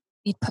product that you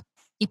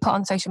put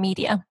on social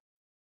media,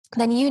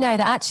 then you know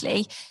that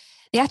actually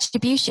the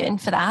attribution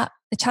for that,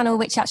 the channel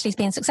which actually is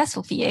being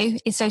successful for you,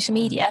 is social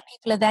media.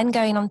 People are then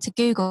going on to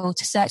Google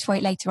to search for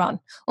it later on,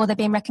 or they're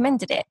being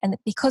recommended it, and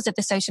because of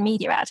the social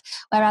media ad.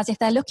 Whereas if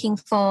they're looking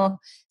for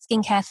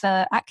skincare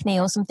for acne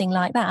or something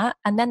like that,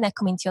 and then they're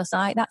coming to your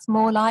site, that's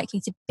more likely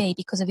to be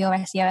because of your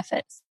SEO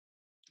efforts.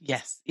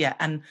 Yes, yeah,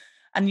 and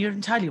you're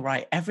entirely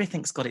right.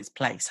 Everything's got its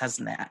place,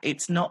 hasn't it?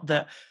 It's not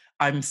that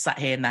I'm sat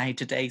here now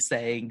today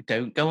saying,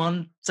 don't go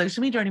on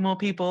social media anymore,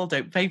 people,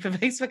 don't pay for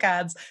Facebook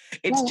ads.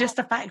 It's just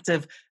a fact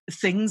of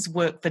things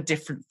work for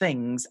different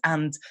things.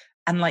 And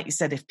like you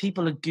said, if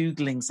people are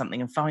Googling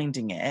something and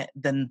finding it,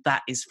 then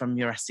that is from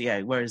your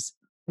SEO, whereas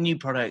new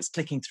products,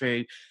 clicking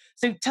through.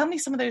 So tell me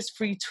some of those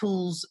free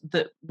tools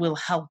that will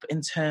help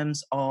in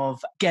terms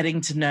of getting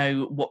to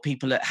know what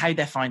people are, how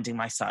they're finding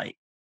my site.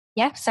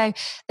 Yeah, so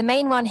the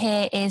main one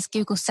here is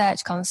Google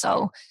Search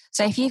Console.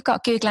 So if you've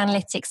got Google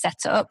Analytics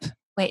set up,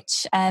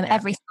 which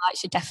every site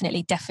should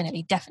definitely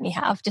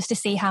have, just to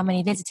see how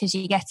many visitors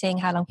you're getting,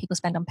 how long people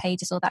spend on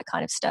pages, all that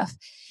kind of stuff.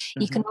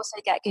 You can also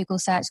get Google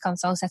Search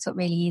Console set up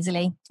really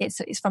easily.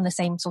 It's from the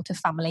same sort of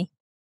family.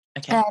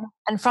 Okay.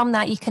 And from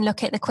that, you can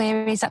look at the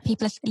queries that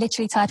people are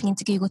literally typing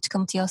into Google to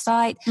come to your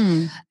site,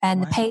 and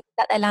the page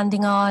that they're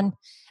landing on,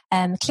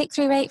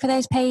 click-through rate for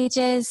those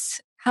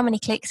pages, how many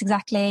clicks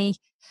exactly,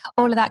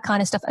 all of that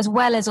kind of stuff, as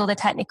well as all the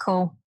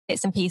technical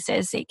bits and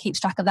pieces. It keeps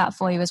track of that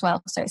for you as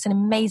well. So it's an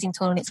amazing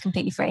tool and it's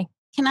completely free.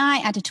 Can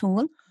I add a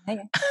tool?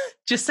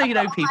 Just so you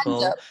know,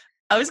 people,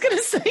 I was going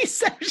to say,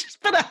 Sarah,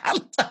 just put a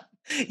hand up.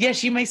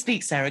 Yes, you may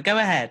speak, Sarah. Go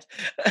ahead.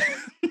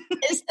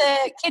 It's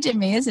the kid in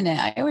me, isn't it?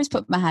 I always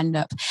put my hand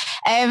up.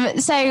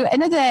 So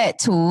another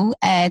tool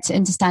to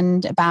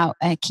understand about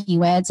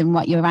keywords and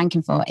what you're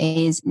ranking for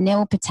is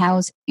Neil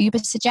Patel's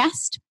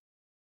Ubersuggest.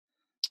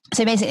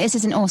 So basically, this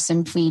is an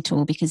awesome free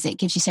tool because it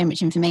gives you so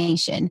much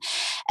information.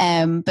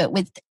 But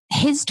with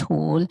his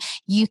tool,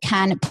 you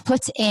can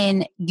put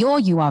in your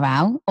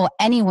URL or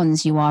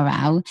anyone's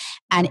URL,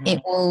 and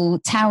it will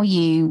tell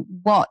you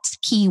what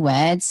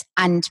keywords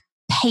and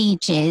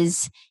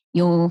pages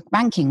you're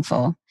ranking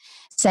for.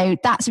 So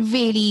that's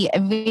really,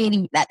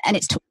 and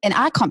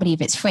I can't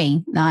believe it's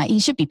free. Like,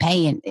 he should be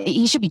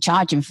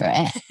charging for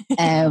it.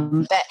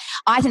 But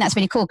I think that's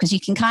really cool because you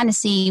can kind of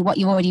see what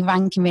you're already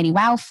ranking really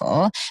well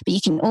for, but you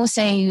can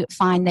also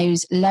find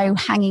those low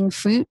hanging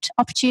fruit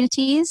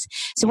opportunities.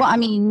 So what I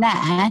mean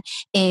there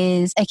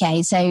is,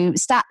 okay, so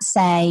stats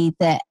say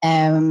that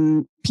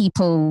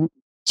people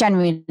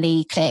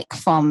generally click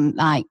from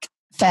like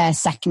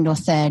first, second or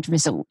third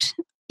result.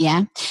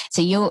 Yeah.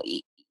 So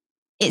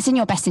it's in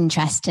your best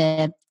interest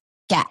to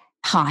get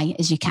high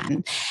as you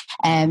can.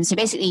 So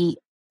basically,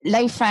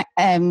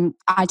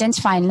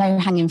 identifying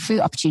low-hanging fruit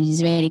opportunities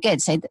is really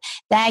good. So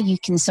there you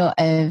can sort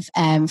of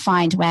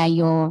find where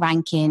you're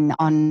ranking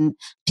on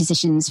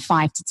positions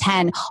 5 to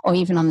 10, or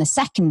even on the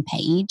second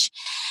page,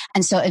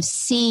 and sort of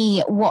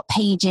see what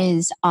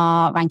pages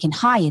are ranking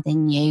higher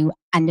than you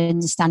and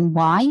understand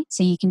why.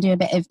 So you can do a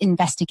bit of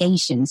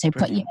investigation. So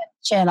put your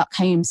Sherlock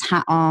Holmes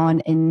hat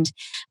on and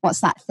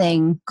what's that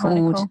thing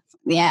called? Monocle.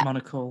 Yeah.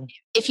 Monocle.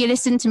 If you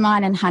listen to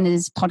mine and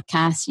Hannah's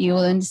podcast, you'll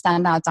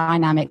understand our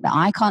dynamic that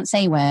I can't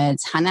say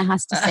words. Hannah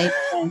has to say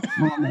the words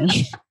for me.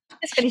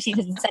 Just finishing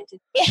the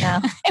sentence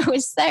now. It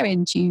was so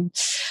in tune.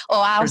 Or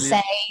I'll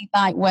say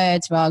like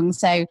words wrong.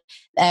 So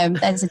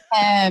there's a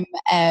term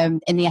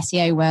in the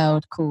SEO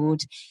world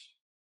called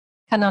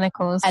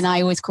canonicals. And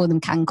I always call them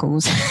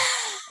cankles.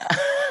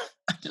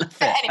 I love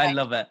it. Anyway, I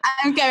love it.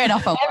 I'm going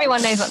off on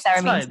everyone knows what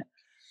Sarah means.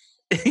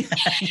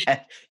 Yeah,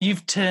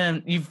 you've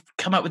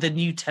come up with a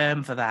new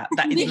term for that.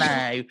 That is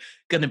now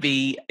going to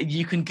be,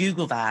 you can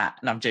Google that.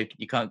 And I'm joking,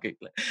 you can't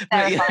Google it.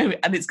 But,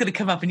 and it's going to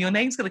come up and your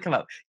name's going to come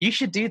up. You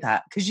should do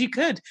that because you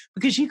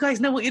guys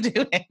know what you're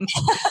doing.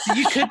 So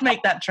you could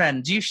make that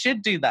trend. You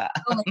should do that.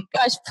 Oh my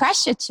gosh,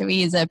 pressure,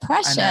 Teresa,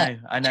 pressure.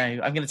 I know.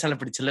 I'm going to tell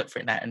everybody to look for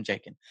it now. I'm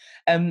joking.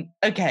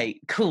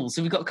 Okay, cool.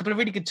 So we've got a couple of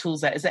really good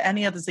tools there. Is there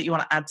any others that you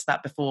want to add to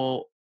that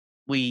before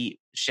we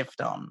shift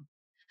on?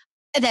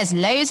 There's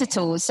loads of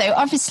tools. So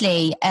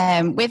obviously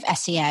with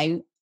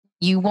SEO,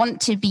 you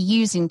want to be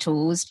using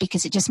tools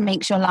because it just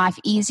makes your life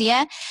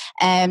easier.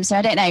 So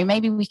I don't know,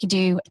 maybe we could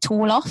do a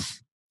tool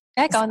off.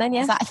 Yeah, go on then,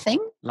 yeah. Is that a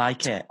thing?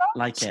 Like it.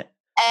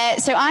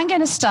 So I'm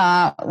going to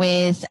start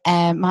with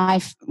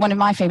one of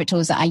my favourite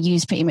tools that I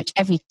use pretty much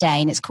every day,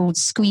 and it's called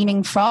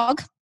Screaming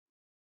Frog.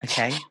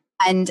 Okay.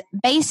 And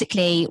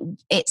basically,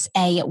 it's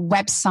a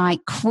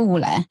website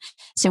crawler.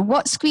 So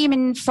what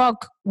Screaming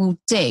Frog will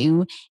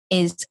do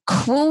is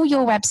crawl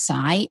your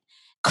website,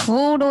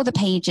 crawl all the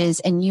pages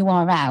and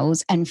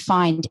URLs and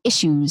find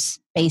issues,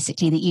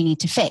 basically, that you need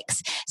to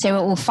fix. So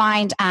it will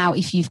find out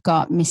if you've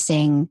got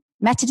missing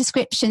meta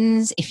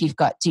descriptions, if you've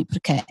got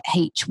duplicate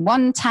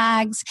H1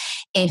 tags,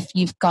 if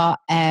you've got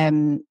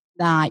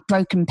like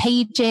broken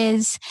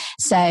pages.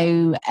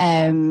 So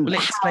will it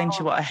explain to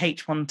you what a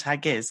H1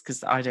 tag is?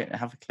 Because I don't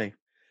have a clue.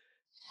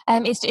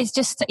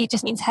 It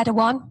just means header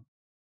 1.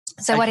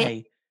 So what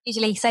it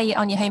usually, say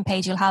on your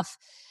homepage, you'll have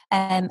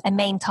a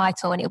main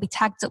title and it'll be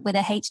tagged up with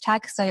a H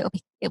tag. So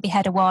it'll be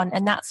header 1,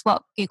 and that's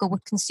what Google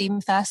would consume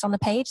first on the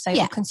page. So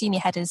it'll consume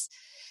your headers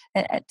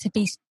to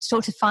be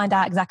sort of find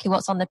out exactly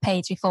what's on the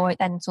page before it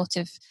then sort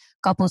of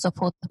gobbles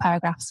up all the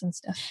paragraphs and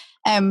stuff.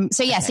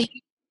 So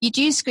you'd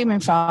use Screaming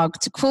Frog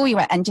to crawl you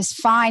and just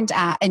find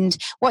out. And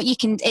what you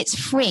can, it's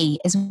free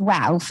as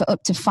well for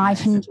up to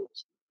 500,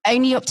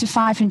 only up to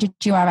 500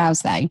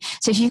 URLs though.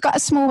 So if you've got a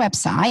small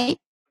website,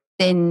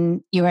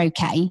 then you're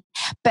okay.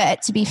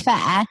 But to be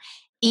fair,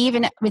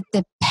 even with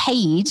the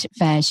paid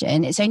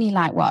version, it's only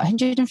like what,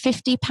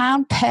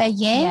 £150 per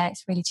year? Yeah,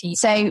 it's really cheap.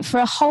 So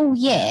for a whole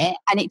year,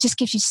 and it just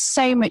gives you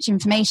so much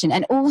information.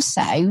 And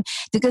also,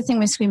 the good thing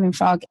with Screaming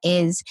Frog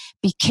is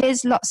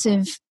because lots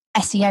of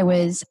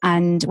SEOers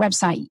and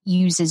website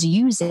users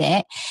use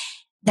it,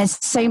 there's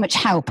so much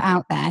help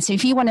out there. So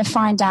if you want to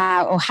find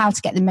out or how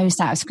to get the most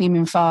out of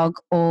Screaming Frog,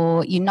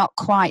 or you're not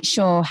quite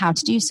sure how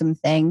to do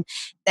something,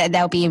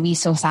 there'll be a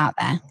resource out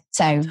there.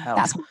 So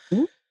that's.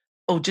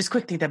 Oh, just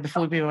quickly then,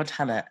 before we move on to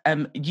Hannah,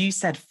 you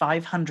said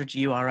 500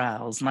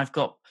 URLs,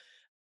 and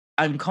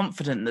I'm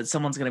confident that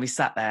someone's going to be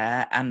sat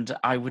there, and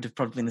I would have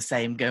probably been the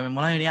same, going,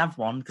 well, I only have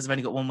one because I've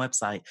only got one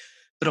website.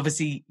 But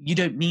obviously, you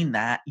don't mean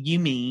that. You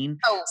mean,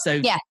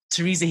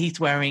 Teresa Heath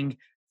Waring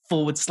 /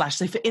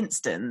 so for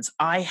instance,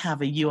 I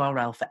have a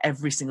URL for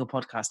every single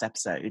podcast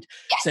episode.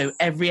 Yes. So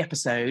every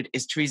episode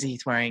is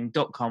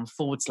teresaheathwaring.com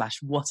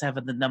 /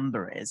 whatever the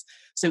number is.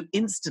 So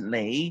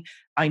instantly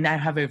I now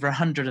have over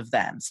 100 of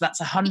them. So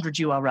that's 100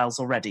 URLs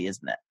already,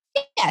 isn't it?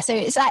 Yeah, so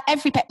it's like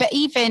but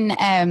even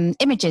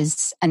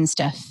images and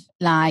stuff,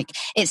 like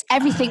it's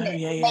everything that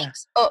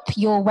makes up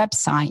your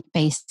website,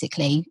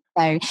 basically.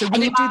 So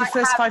will it do the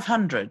first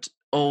 500,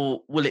 or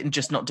will it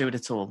just not do it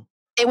at all?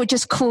 It would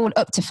just crawl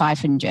up to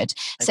 500. Okay.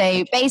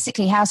 So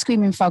basically how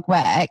Screaming Frog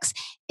works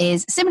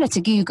is similar to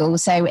Google.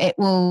 So it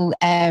will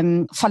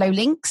follow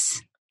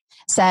links.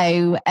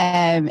 So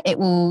it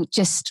will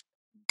just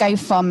go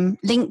from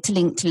link to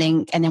link to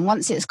link. And then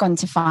once it's gone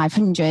to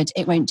 500,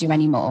 it won't do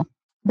any more.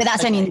 But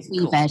that's only in the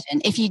free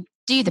version. If you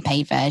do the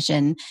paid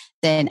version,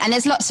 then, and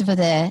there's lots of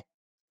other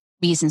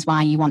reasons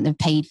why you want the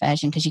paid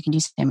version, because you can do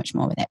so much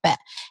more with it. But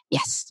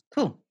yes.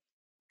 Cool.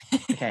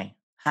 Okay.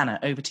 Hannah,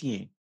 over to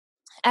you.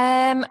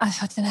 I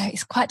don't know.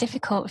 It's quite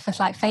difficult for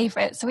like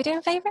favourites. Are we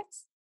doing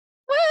favourites?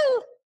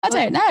 Well, I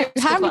don't know.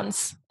 How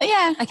ones?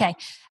 Yeah. Okay.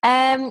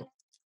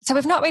 So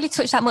we've not really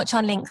touched that much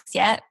on links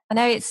yet. I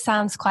know it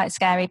sounds quite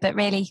scary, but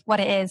really what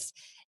it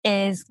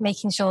is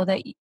making sure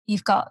that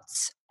you've got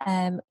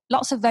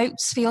lots of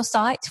votes for your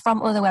site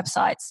from other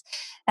websites.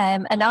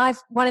 And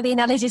one of the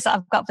analogies that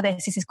I've got for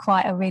this is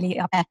quite a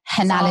really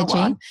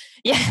analogy.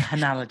 Yeah.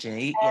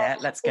 Analogy. Yeah,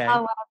 let's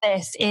go.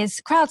 This is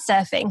crowd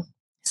surfing.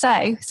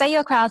 So say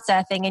you're crowd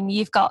surfing and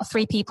you've got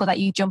 3 people that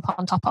you jump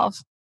on top of.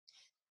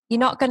 You're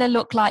not going to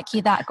look like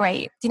you're that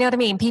great. Do you know what I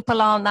mean?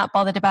 People aren't that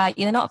bothered about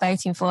you. They're not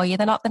voting for you.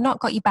 They're not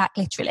got your back,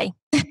 literally.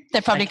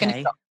 They're probably going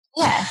to stop.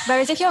 Yeah.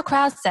 Whereas if you're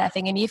crowd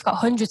surfing and you've got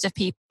hundreds of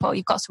people,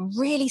 you've got some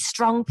really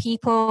strong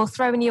people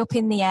throwing you up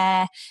in the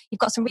air. You've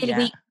got some really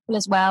weak people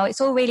as well.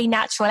 It's all really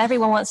natural.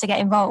 Everyone wants to get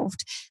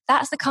involved.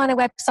 That's the kind of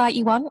website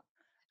you want.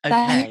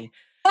 Okay.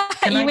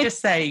 Can I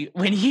just say,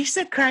 when you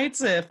said crowd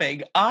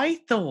surfing, I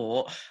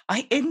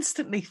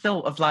instantly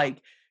thought of like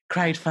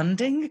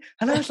crowdfunding,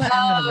 and I was like,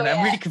 hang on a minute,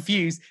 I'm really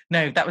confused.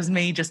 No, that was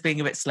me just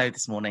being a bit slow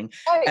this morning.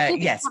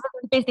 Yes.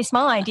 Business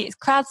mind. It's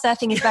crowd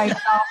surfing is very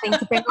bizarre thing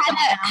to bring.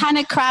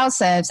 Hannah crowd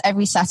surfs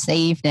every Saturday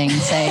evening,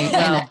 so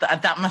well,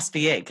 that must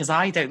be it, because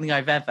I don't think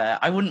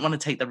I wouldn't want to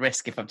take the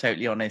risk, if I'm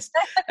totally honest.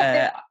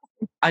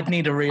 I'd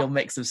need a real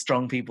mix of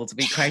strong people to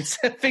be crowd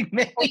surfing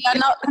me. We are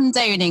not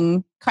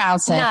condoning crowd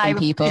surfing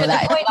people.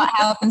 That is not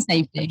health and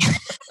safety.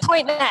 The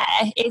point there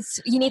is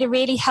you need a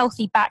really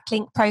healthy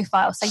backlink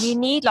profile. So you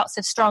need lots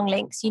of strong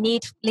links. You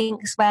need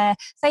links where,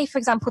 say, for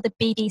example, the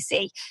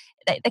BDC,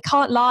 they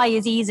can't lie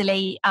as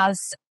easily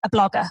as a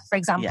blogger, for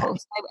example.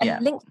 So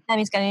a link to them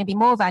is going to be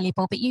more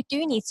valuable, but you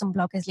do need some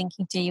bloggers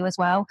linking to you as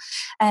well,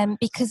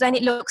 because then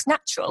it looks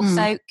natural.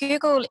 So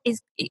Google it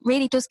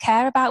really does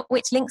care about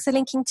which links are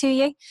linking to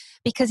you,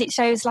 because it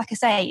shows, like I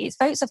say, it's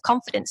votes of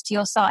confidence to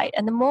your site.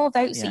 And the more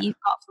votes that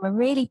you've got from a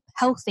really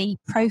healthy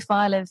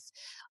profile of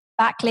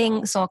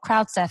backlinks or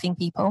crowd surfing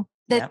people,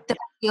 the better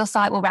your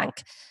site will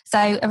rank.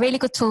 So a really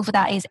good tool for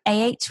that is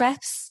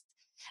Ahrefs.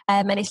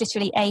 And it's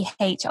literally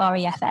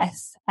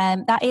Ahrefs.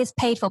 That is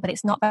paid for, but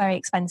it's not very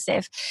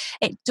expensive.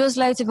 It does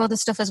loads of other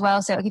stuff as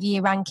well. So it'll give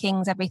you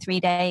rankings every 3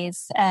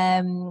 days.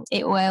 You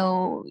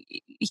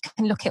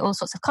can look at all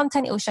sorts of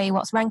content. It will show you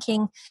what's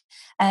ranking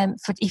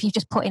for if you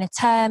just put in a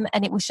term,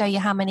 and it will show you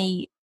how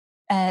many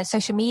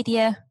social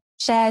media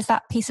shares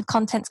that piece of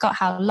content's got,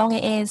 how long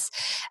it is.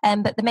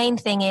 But the main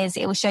thing is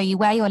it will show you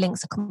where your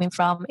links are coming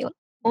from. It will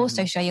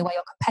also show you where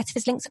your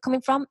competitors' links are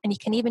coming from. And you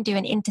can even do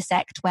an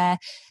intersect where,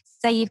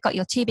 say you've got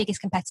your 2 biggest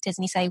competitors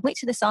and you say,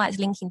 which of the sites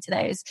linking to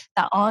those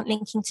that aren't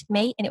linking to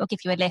me? And it will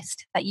give you a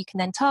list that you can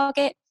then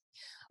target,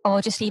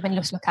 or just even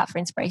just look out for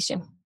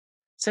inspiration.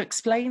 So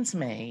explain to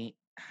me,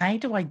 how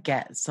do I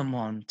get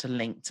someone to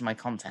link to my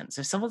content?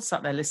 So if someone's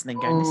sat there listening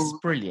going, this is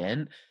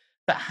brilliant,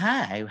 but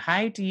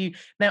how do you...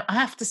 Now, I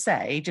have to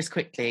say, just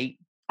quickly,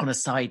 on a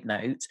side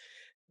note,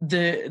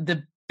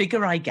 the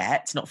bigger I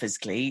get, not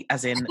physically,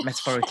 as in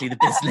metaphorically the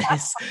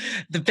business,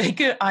 the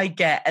bigger I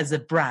get as a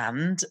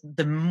brand,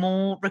 the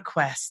more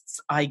requests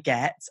I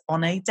get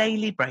on a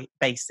daily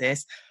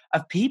basis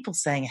of people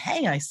saying,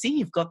 hey, I see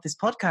you've got this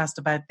podcast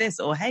about this,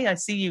 or hey, I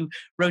see you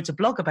wrote a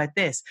blog about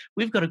this.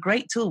 We've got a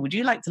great tool. Would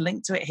you like to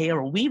link to it here?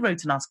 Or we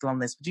wrote an article on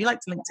this. Would you like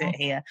to link to it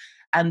here?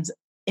 And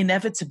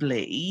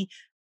inevitably,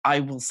 I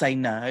will say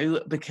no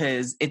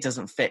because it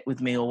doesn't fit with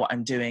me or what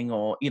I'm doing,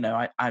 or, you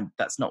know, I'm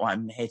that's not what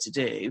I'm here to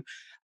do.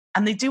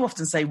 And they do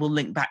often say, we'll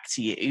link back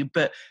to you.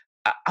 But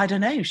I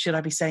don't know, should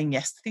I be saying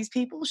yes to these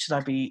people? Should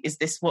I be, is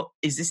this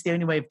the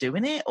only way of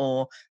doing it?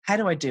 Or how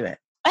do I do it?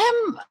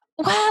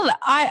 Well,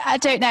 I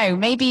don't know.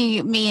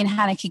 Maybe me and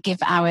Hannah could give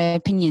our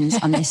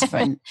opinions on this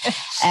front.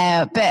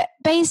 But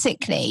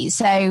basically,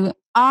 so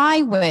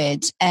I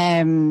would,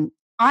 I'm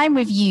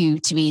with you,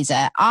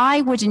 Teresa.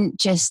 I wouldn't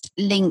just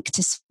link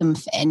to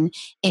something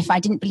if I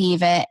didn't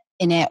believe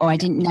in it or I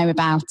didn't know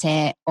about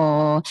it.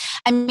 Or,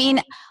 I mean,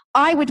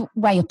 I would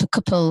weigh up a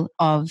couple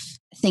of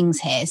things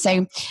here.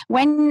 So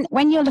when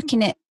you're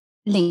looking at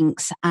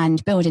links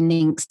and building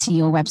links to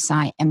your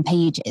website and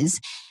pages,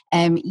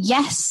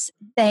 yes,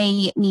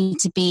 they need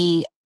to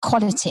be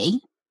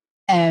quality.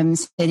 So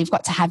they've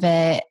got to have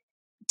a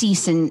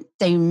decent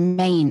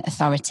domain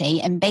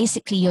authority. And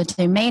basically your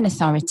domain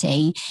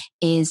authority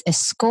is a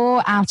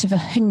score out of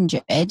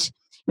 100,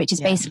 which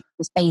is basically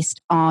based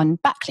on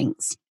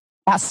backlinks.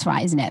 That's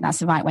right, isn't it? That's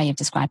the right way of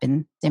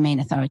describing domain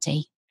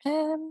authority.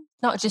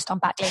 Not just on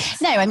backlinks.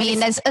 No, I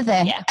mean, there's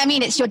other... Yeah. I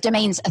mean, it's your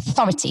domain's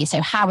authority.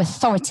 So how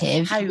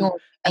authoritative...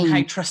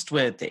 How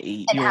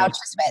trustworthy. And how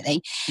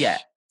trustworthy. Yeah.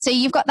 So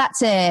you've got that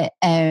to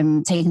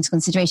take into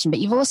consideration,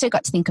 but you've also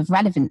got to think of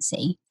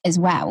relevancy as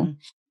well.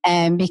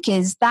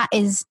 Because that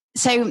is...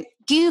 So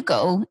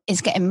Google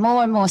is getting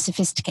more and more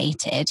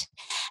sophisticated.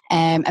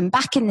 And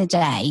back in the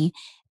day,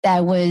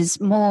 there was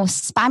more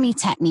spammy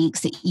techniques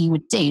that you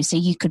would do. So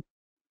you could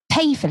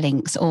pay for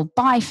links or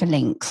buy for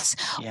links,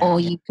 or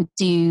you could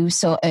do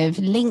sort of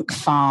link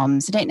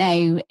farms. I don't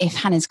know if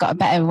Hannah's got a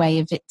better way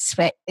of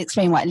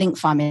explaining what a link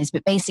farm is,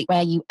 but basically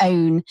where you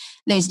own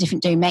loads of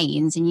different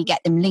domains and you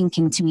get them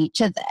linking to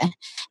each other.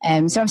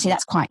 So obviously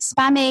that's quite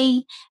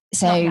spammy.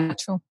 So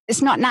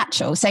it's not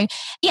natural. So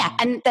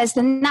and there's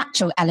the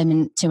natural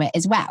element to it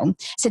as well.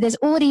 So there's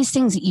all these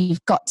things that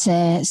you've got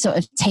to sort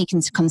of take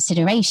into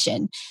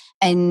consideration.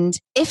 And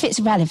if it's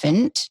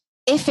relevant,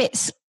 if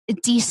it's a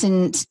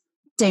decent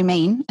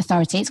domain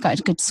authority, it's got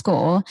a good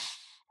score,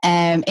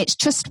 it's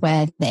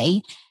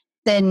trustworthy,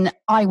 then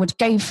I would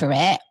go for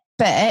it.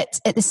 But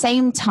at the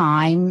same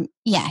time,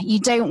 you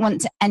don't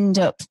want to end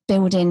up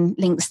building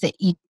links that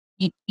you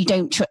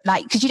don't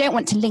like, because you don't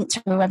want to link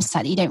to a website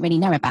that you don't really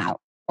know about.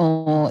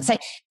 Or say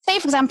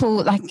for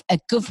example, like a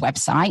Gov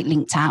website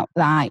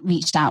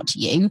reached out to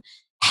you.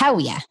 Hell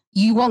yeah,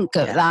 you want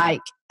Gov. Like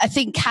I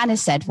think Hannah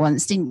said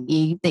once, didn't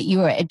you, that you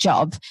were at a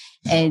job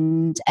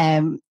and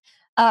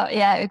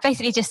it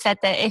basically just said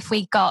that if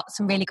we got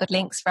some really good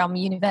links from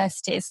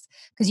universities,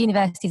 because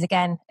universities,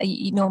 again,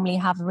 you normally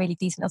have a really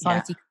decent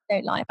authority,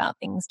 don't lie about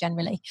things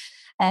generally.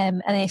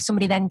 And if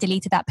somebody then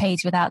deleted that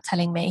page without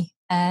telling me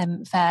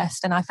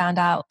first, and I found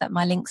out that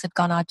my links had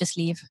gone, I'd just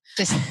leave.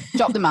 Just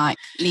drop the mic,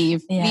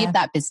 leave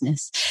that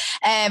business.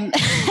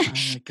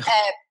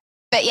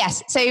 But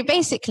yes, so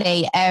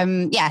basically,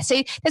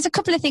 so there's a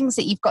couple of things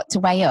that you've got to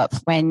weigh up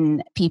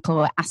when people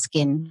are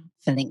asking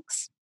for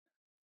links.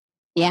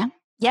 Yeah?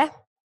 Yeah.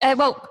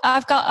 Well,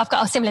 I've got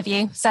a similar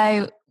view.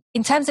 So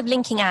in terms of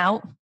linking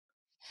out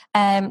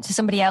to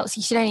somebody else,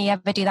 you should only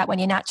ever do that when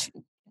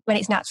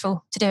it's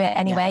natural to do it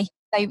anyway.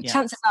 So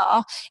chances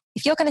are,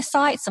 if you're going to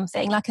cite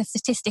something like a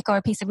statistic or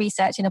a piece of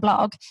research in a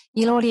blog,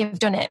 you'll already have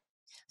done it.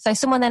 So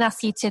someone then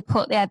asks you to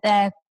put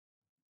their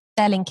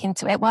link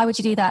into it. Why would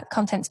you do that?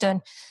 Content's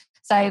done.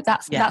 So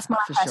that's my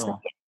personal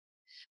view.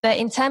 But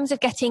in terms of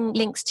getting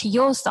links to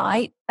your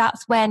site,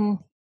 that's when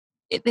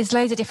there's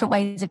loads of different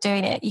ways of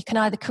doing it. You can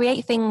either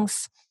create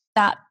things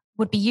that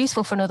would be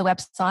useful for another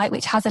website,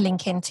 which has a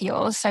link into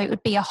yours. So it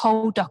would be a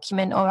whole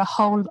document or a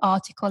whole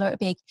article, or it would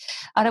be,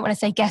 I don't want to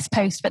say guest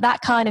post, but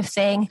that kind of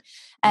thing.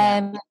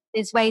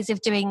 There's ways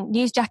of doing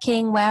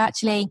newsjacking where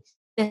actually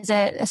there's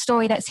a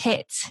story that's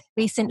hit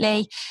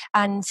recently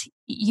and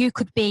you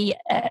could be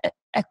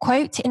a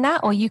quote in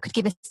that, or you could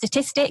give a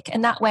statistic,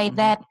 and that way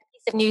their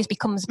piece of news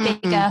becomes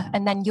bigger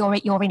and then you're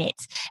in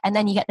it, and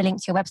then you get the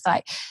link to your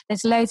website.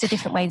 There's loads of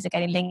different ways of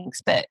getting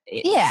links, but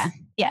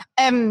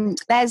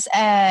there's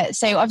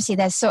so obviously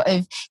there's sort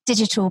of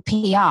digital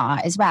PR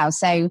as well.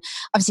 So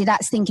obviously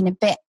that's thinking a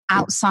bit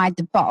outside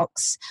the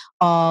box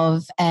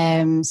of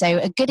so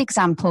a good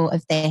example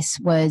of this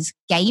was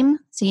Game.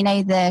 So you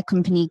know the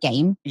company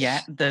Game,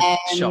 the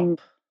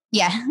shop.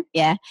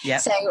 Yeah.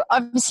 So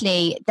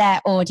obviously their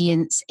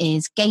audience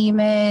is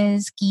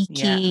gamers,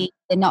 geeky.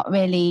 They're not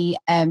really,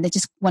 they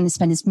just want to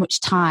spend as much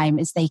time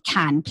as they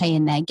can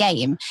playing their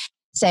game.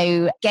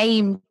 So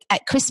Game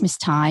at Christmas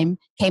time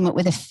came up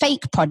with a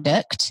fake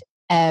product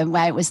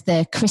where it was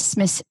the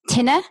Christmas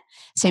tinner.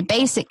 So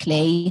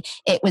basically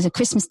it was a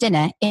Christmas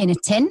dinner in a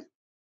tin.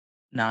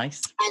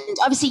 Nice. And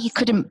obviously you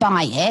couldn't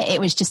buy it. It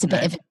was just a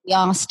bit of a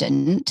PR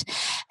stunt.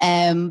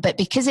 But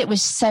because it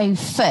was so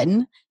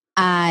fun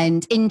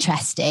and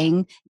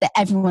interesting that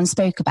everyone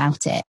spoke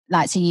about it.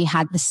 Like, so you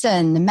had the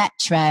Sun, the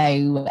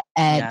Metro,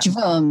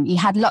 Drum, you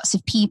had lots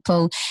of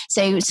people.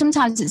 So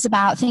sometimes it's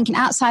about thinking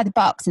outside the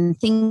box and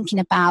thinking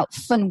about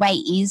fun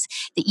ways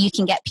that you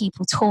can get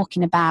people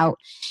talking about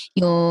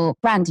your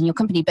brand and your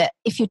company. But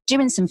if you're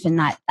doing something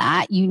like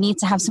that, you need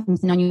to have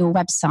something on your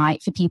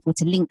website for people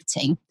to link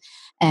to.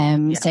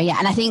 So yeah,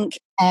 and I think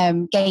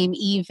Game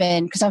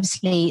even, because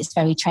obviously it's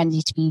very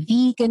trendy to be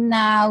vegan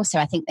now, so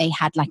I think they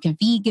had like a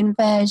vegan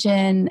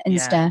version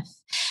and stuff.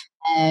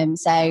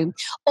 So,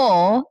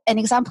 or an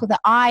example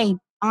that I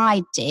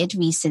did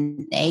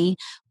recently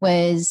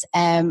was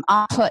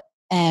I put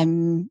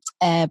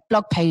a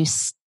blog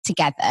post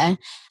together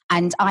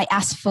and I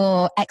asked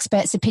for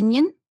experts'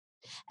 opinion.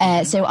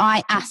 So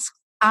I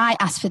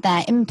asked for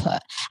their input,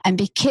 and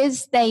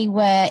because they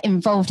were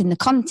involved in the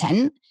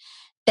content,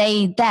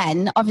 they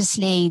then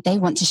obviously they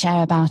want to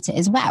share about it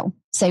as well.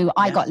 So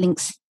I got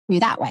links through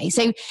that way.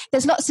 So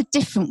there's lots of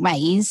different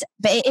ways,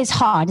 but it is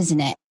hard,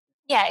 isn't it?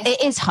 Yeah,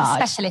 it is hard.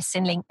 Specialists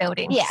in link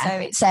building.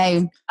 Yeah.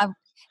 So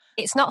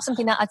it's not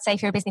something that I'd say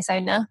for a business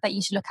owner that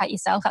you should look at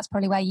yourself. That's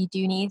probably where you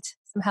do need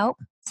some help.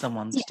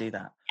 Someone to do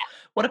that.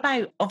 What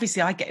about,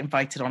 obviously I get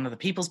invited on other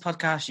people's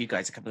podcasts. You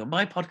guys are coming on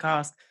my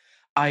podcast.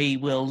 I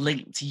will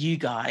link to you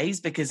guys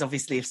because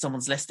obviously if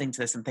someone's listening to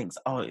this and thinks,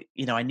 oh,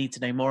 you know, I need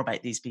to know more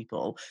about these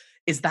people.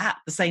 Is that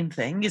the same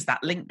thing? Is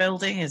that link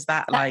building? Is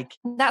that like...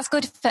 That's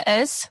good for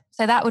us.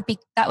 So that would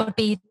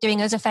be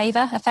doing us a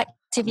favour,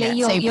 effectively.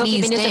 Yeah, you're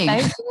giving us a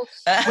phone.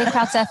 We're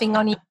crowd surfing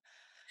on you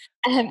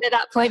at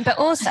that point. But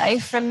also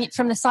from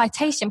the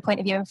citation point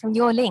of view and from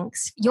your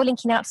links, you're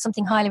linking out to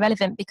something highly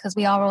relevant because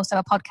we are also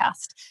a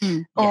podcast.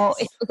 Or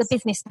if it's a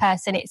business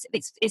person,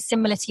 it's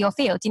similar to your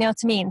field. Do you know what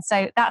I mean?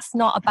 So that's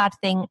not a bad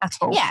thing at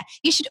all. Yeah,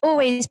 you should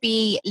always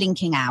be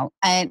linking out.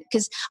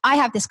 Because I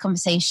have this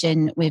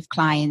conversation with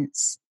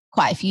clients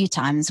quite a few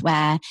times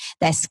where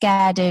they're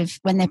scared of,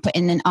 when they're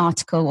putting an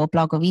article or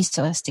blog or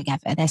resource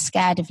together, they're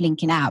scared of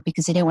linking out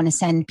because they don't want to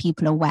send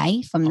people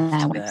away from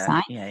their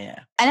website. Yeah.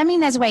 And I mean,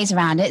 there's ways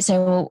around it.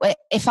 So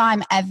if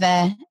I'm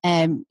ever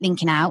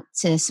linking out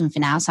to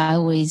something else, I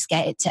always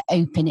get it to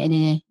open in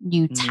a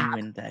new tab.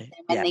 Window.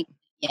 But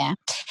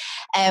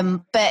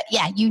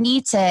yeah, you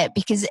need to,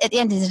 because at the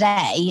end of the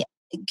day,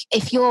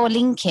 if you're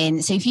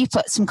linking, so if you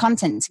put some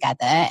content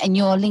together and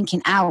you're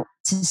linking out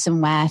to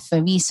somewhere for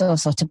a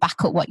resource or to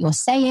back up what you're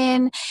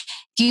saying,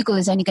 Google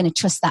is only going to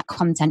trust that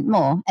content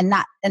more. And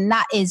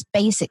that is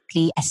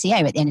basically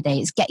SEO at the end of the day.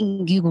 It's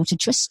getting Google to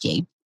trust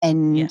you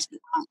and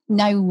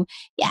know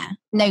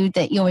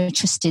that you're a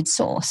trusted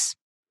source.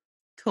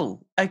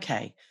 Cool.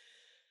 Okay.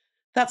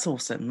 That's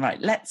awesome. Right.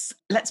 Let's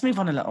move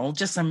on a little.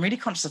 Just, I'm really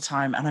conscious of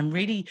time, and I'm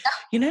really,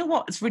 you know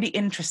what's really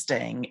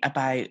interesting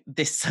about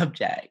this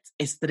subject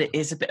is that it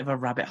is a bit of a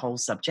rabbit hole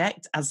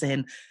subject, as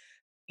in,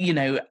 you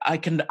know, I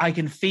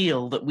can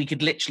feel that we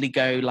could literally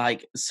go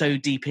like so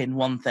deep in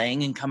one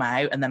thing and come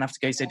out and then have to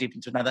go so deep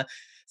into another.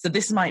 So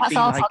this might be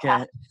like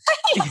a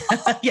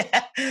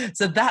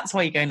So that's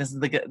why you're going to listen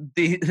to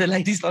the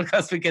ladies'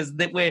 podcast, because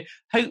we're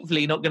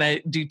hopefully not going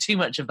to do too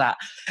much of that,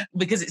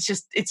 because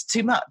it's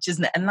too much,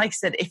 isn't it? And like I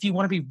said, if you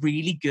want to be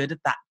really good at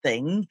that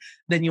thing,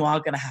 then you are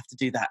going to have to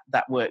do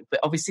that work. But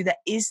obviously there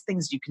is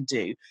things you can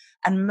do,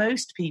 and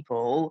most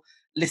people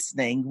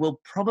listening will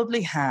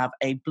probably have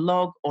a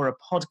blog or a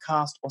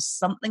podcast or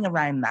something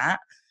around that,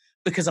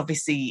 because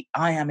obviously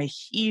I am a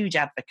huge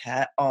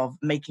advocate of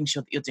making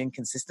sure that you're doing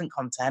consistent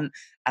content,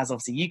 as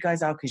obviously you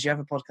guys are, because you have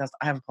a podcast,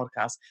 I have a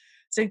podcast.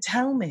 So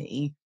tell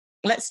me,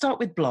 let's start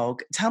with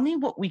blog. Tell me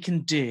what we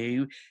can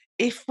do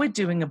if we're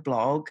doing a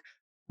blog.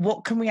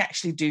 What can we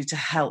actually do to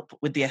help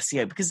with the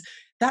SEO? Because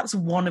that's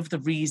one of the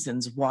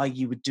reasons why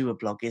you would do a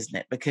blog, isn't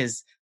it?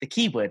 Because the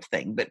keyword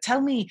thing. But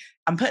tell me,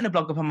 I'm putting a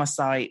blog up on my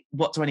site.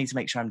 What do I need to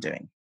make sure I'm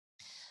doing?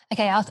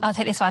 Okay, I'll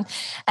take this one.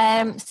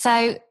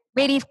 So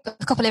really,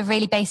 a couple of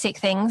really basic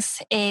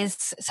things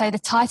is, so the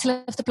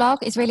title of the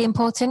blog is really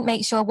important.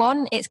 Make sure,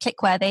 one, it's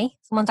click-worthy.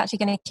 Someone's actually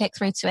going to click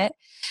through to it.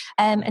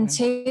 And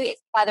two,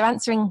 it's either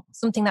answering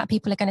something that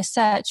people are going to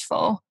search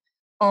for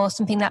or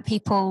something that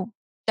people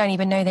don't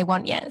even know they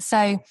want yet.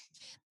 So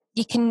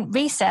you can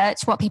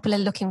research what people are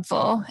looking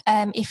for.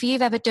 If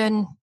you've ever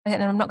done,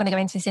 and I'm not going to go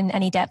into this in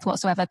any depth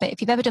whatsoever, but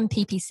if you've ever done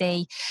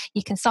PPC,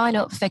 you can sign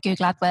up for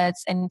Google AdWords,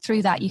 and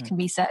through that you can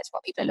research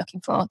what people are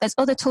looking for. There's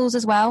other tools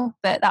as well,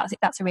 but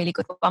that's a really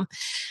good one.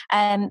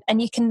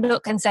 And you can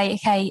look and say,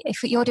 okay,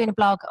 if you're doing a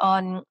blog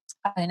on,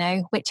 I don't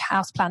know, which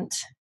houseplant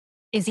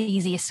is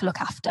easiest to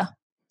look after,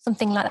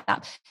 something like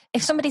that.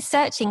 If somebody's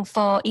searching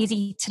for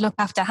easy to look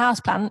after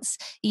houseplants,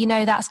 you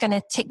know that's going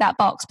to tick that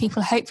box.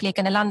 People hopefully are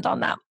going to land on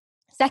that.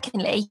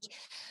 Secondly,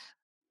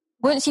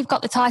 once you've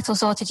got the title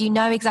sorted, you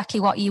know exactly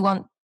what you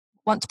want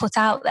to put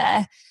out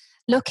there.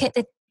 Look at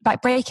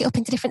break it up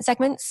into different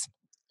segments.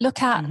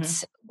 Look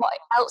at what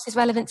else is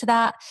relevant to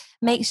that.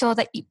 Make sure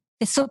that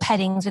the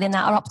subheadings within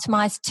that are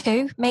optimized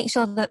too. Make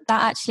sure that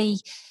actually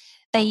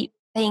they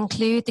they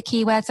include the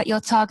keywords that you're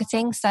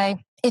targeting. So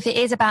if it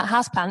is about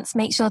houseplants,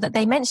 make sure that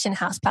they mention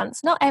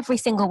houseplants. Not every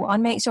single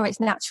one. Make sure it's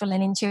natural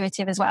and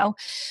intuitive as well.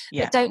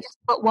 Yeah. But don't just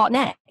put what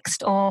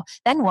next or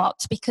then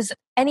what, because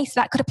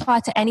that could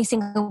apply to any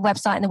single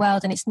website in the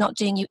world, and it's not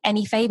doing you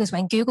any favors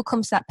when Google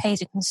comes to that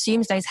page and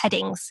consumes those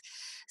headings.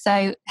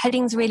 So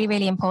headings really,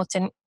 really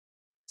important.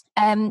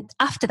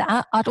 After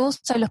that, I'd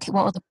also look at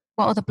what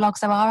other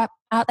blogs there are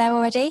out there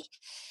already.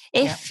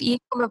 If you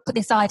come up with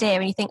this idea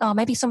and you think, oh,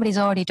 maybe somebody's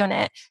already done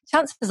it,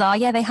 chances are,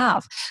 yeah, they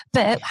have.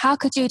 But how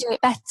could you do it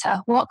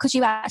better? What could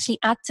you actually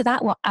add to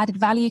that? What added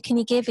value can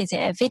you give? Is it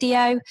a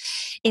video?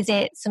 Is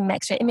it some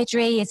extra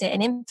imagery? Is it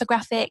an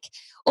infographic?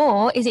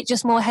 Or is it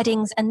just more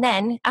headings? And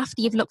then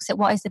after you've looked at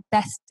what is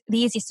the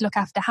easiest to look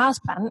after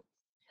houseplant,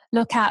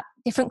 look at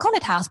different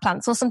coloured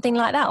houseplants or something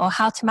like that, or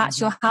how to match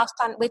your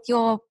houseplant with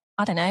your,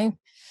 I don't know,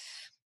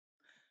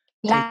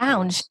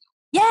 lounge.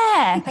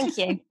 Yeah, thank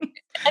you.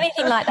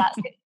 Anything like that.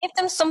 So give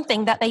them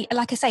something that they,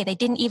 like I say, they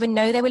didn't even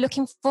know they were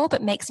looking for,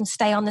 but makes them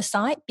stay on the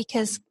site.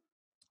 Because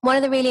one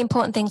of the really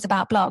important things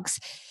about blogs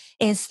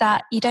is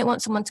that you don't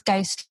want someone to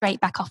go straight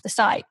back off the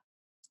site.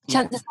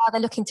 Chances are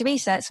they're looking to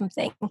research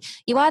something.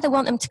 You either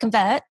want them to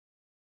convert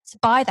to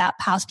buy that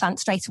houseplant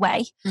straight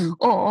away,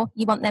 or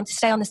you want them to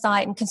stay on the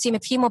site and consume a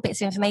few more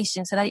bits of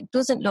information so that it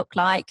doesn't look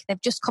like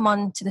they've just come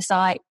on to the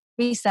site,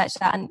 researched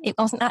that, and it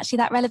wasn't actually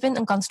that relevant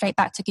and gone straight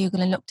back to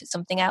Google and looked at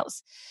something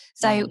else.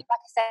 So like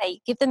I say,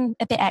 give them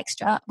a bit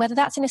extra, whether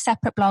that's in a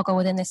separate blog or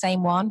within the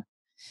same one.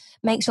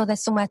 Make sure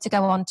there's somewhere to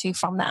go on to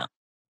from that.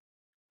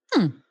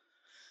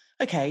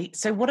 Okay,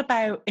 so what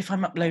about if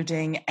I'm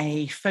uploading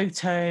a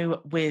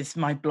photo with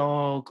my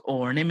blog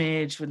or an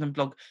image with my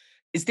blog?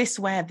 Is this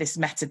where this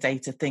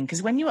metadata thing,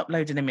 because when you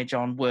upload an image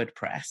on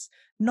WordPress,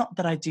 not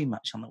that I do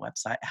much on the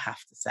website, I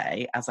have to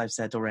say, as I've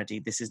said already,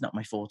 this is not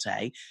my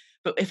forte,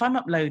 but if I'm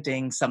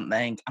uploading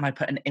something and I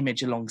put an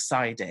image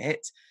alongside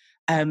it,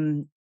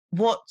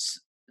 what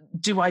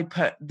do I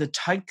put the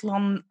title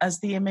on as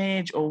the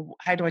image, or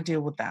how do I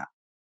deal with that?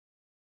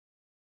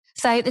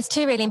 So there's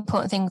two really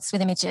important things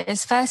with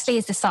images. Firstly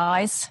is the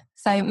size.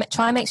 So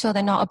try and make sure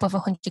they're not above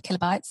 100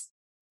 kilobytes.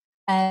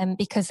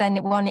 Because then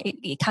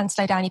it can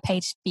slow down your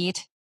page speed,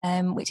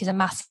 which is a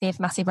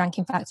massive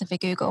ranking factor for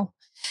Google.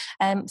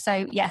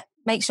 So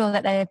make sure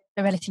that they're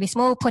relatively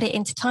small. Put it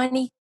into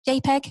tiny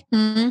JPEG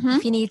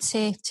if you need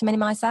to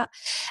minimize that.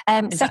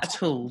 Is that a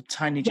tool,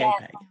 tiny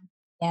JPEG?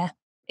 Yeah,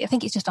 I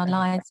think it's just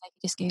online, so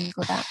you just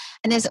Google that.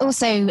 And there's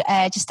also,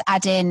 just to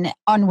add in,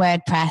 on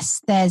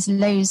WordPress, there's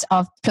loads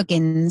of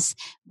plugins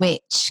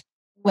which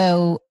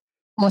will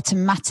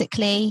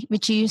automatically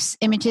reduce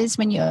images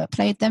when you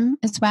upload them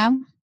as well.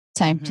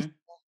 So just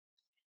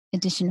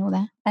additional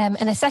there. And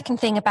the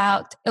second thing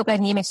about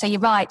uploading the image, so you're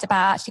right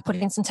about actually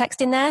putting some text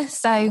in there.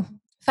 So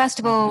first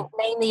of all,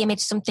 name the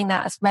image something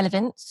that's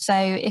relevant. So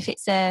if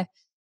it's a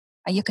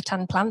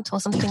Yucatan plant or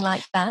something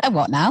like that. A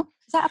what now?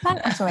 Is that a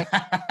plant? I'm sorry.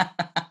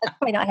 That's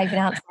probably not how you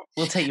pronounce it.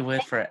 We'll take your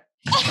word for it.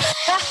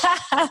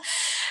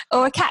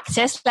 Or a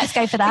cactus. Let's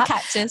go for that. A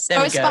cactus.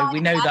 There we go. We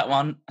know that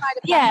one.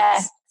 Yeah.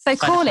 So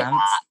call it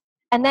that.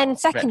 And then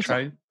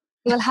secondly,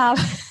 you'll have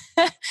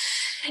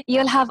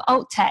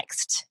alt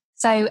text.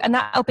 So, and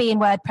that'll be in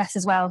WordPress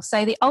as well.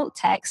 So the alt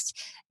text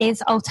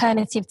is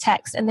alternative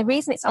text. And the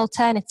reason it's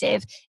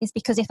alternative is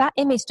because if that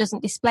image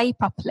doesn't display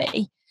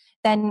properly,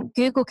 then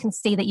Google can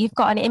see that you've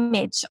got an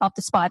image of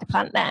the spider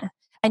plant there.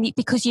 And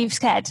because you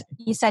said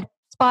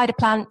spider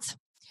plant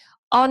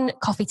on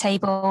coffee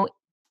table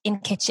in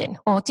kitchen,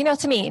 or do you know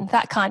what I mean?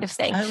 That kind of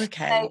thing. Oh,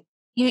 okay. So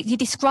you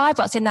describe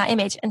what's in that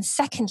image. And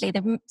secondly,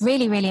 the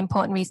really, really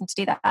important reason to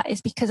do that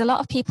is because a lot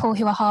of people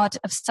who are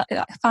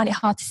find it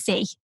hard to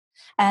see,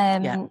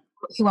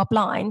 who are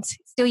blind,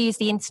 still use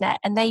the internet,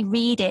 and they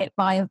read it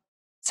via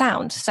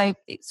sound. So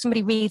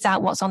somebody reads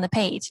out what's on the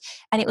page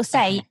and it will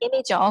say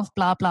image of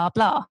blah, blah,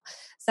 blah.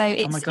 So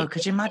it's, oh my God,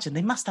 could you imagine?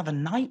 They must have a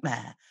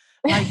nightmare.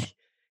 Like,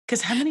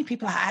 because how many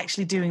people are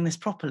actually doing this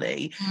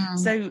properly?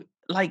 So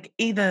like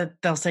either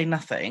they'll say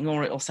nothing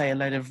or it'll say a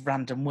load of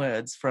random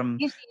words from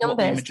what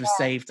the image was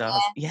saved as.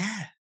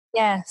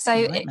 Yeah,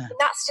 so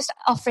that's just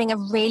offering a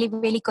really,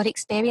 really good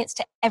experience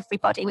to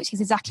everybody, which is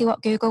exactly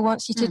what Google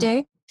wants you to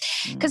do.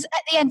 Because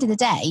at the end of the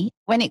day,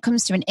 when it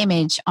comes to an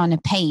image on a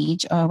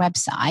page or a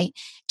website,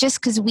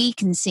 just because we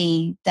can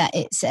see that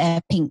it's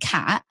a pink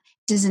cat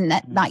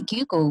doesn't like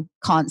Google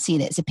can't see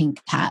that it's a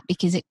pink cat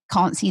because it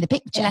can't see the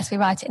picture unless we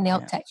write it in the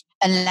alt text.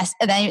 Unless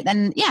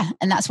then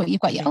and that's what you've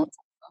got your alt text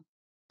for.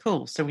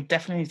 Cool. So we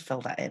definitely need to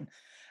fill that in.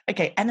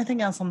 Okay.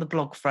 Anything else on the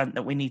blog front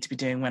that we need to be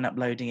doing when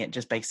uploading it?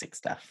 Just basic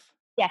stuff.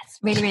 Yes,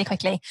 really, really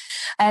quickly.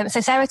 So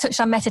Sarah touched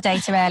on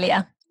metadata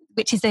earlier,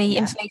 which is the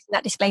information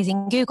that displays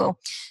in Google.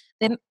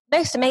 The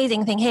most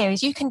amazing thing here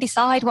is you can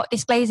decide what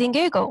displays in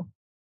Google.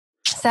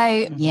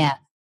 So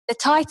the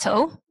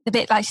title, the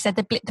bit, like you said,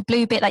 the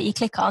blue bit that you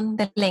click on,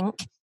 the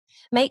link,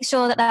 make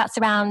sure that that's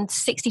around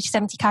 60 to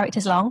 70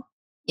 characters long.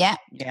 Yeah.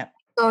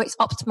 Or it's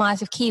optimized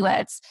with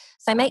keywords.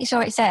 So make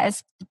sure it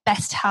says the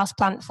best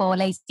houseplant for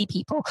lazy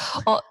people,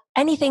 or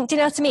anything. Do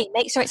you know what I mean?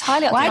 Make sure it's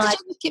highly optimized. Why did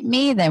you look at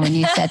me then when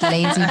you said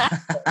lazy?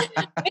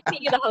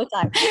 You the whole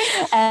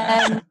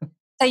time.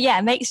 So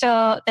yeah, make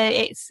sure that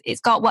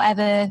it's got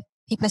whatever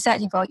people are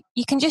searching for.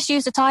 You can just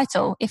use the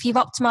title if you've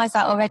optimized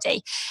that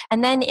already,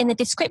 and then in the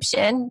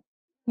description,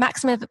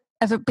 maximum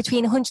of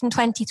between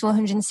 120 to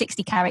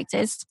 160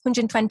 characters.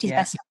 120 is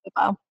best so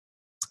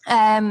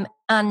far.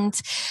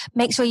 And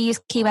make sure you use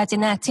keywords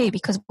in there too,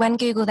 because when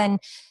Google then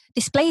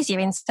displays you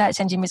in search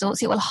engine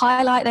results, it will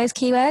highlight those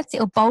keywords. It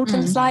will bold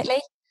them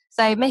slightly.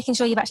 So making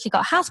sure you've actually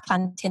got a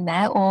houseplant in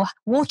there, or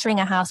watering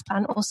a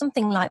houseplant, or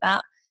something like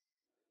that.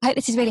 I hope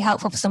this is really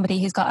helpful for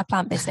somebody who's got a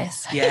plant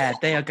business. Yeah,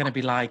 they are going to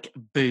be like,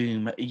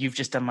 boom, you've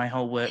just done my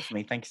whole work for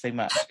me. Thank you so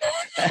much.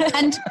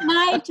 And can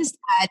I just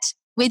add,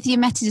 with your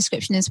meta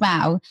description as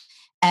well,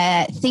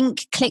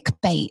 think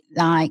clickbait,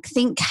 like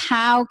think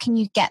how can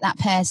you get that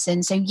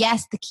person. So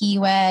yes, the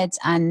keywords,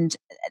 and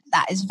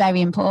that is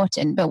very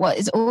important, but what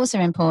is also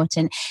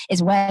important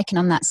is working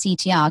on that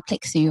CTR,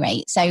 click-through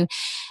rate. So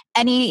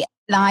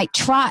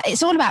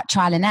it's all about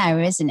trial and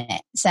error, isn't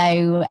it?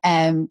 So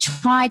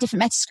try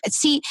different methods,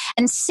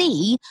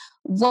 see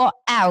what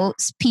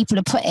else people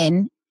are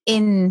putting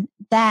in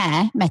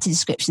their meta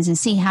descriptions, and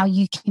see how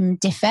you can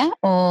differ,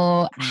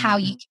 or how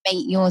you can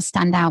make yours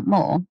stand out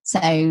more.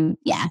 So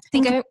yeah,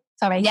 going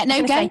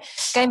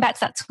back to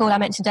that tool I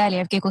mentioned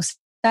earlier of Google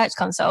Search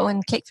Console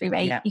and click-through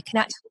rate, you can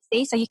actually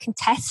see, so you can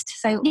test.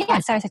 So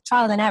like Sarah said,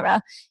 trial and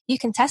error, you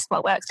can test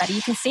what works better.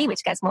 You can see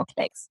which gets more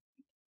clicks.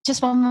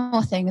 Just one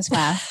more thing as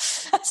well.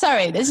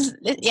 Sorry, this is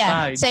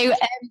Fine. So,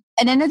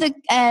 and another,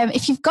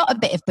 if you've got a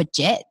bit of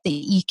budget that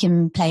you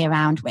can play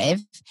around with,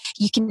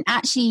 you can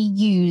actually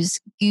use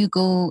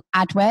Google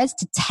AdWords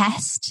to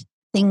test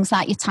things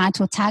like your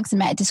title tags and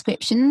meta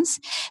descriptions.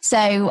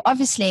 So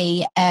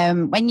obviously,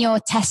 when you're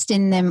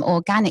testing them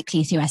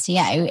organically through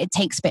SEO, it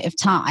takes a bit of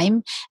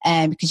time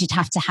because you'd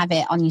have to have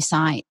it on your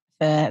site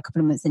for a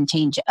couple of months and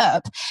change it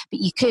up. But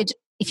you could,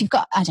 if you've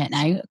got, I don't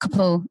know, a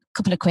couple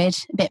of quid,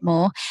 a bit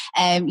more,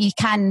 you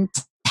can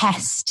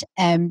test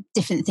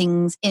different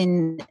things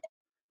in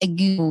a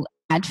Google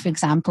ad, for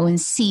example, and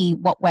see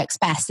what works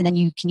best. And then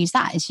you can use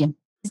that as your...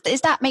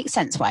 Does that make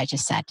sense, what I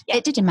just said? Yeah.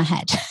 It did in my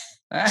head.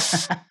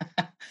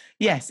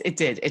 Yes, it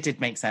did. It did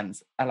make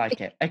sense. I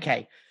like it.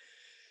 Okay.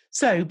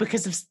 So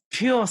because of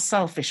pure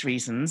selfish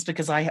reasons,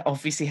 because I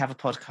obviously have a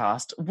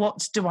podcast,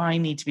 what do I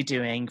need to be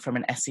doing from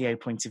an SEO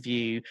point of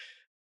view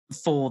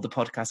for the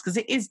podcast? Because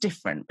it is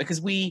different, because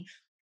we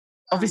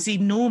obviously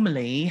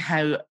normally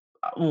how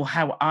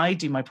I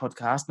do my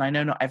podcast, and I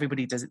know not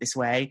everybody does it this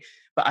way,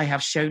 but I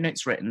have show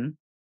notes written.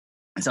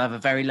 So I have a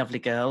very lovely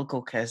girl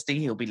called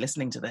Kirsty who'll be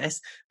listening to this,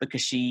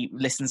 because she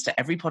listens to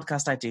every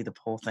podcast I do, the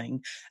poor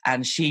thing,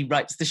 and she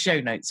writes the show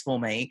notes for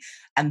me.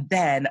 And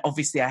then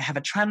obviously I have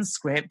a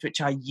transcript, which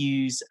I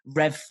use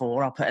Rev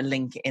for. I'll put a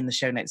link in the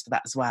show notes for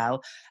that as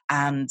well.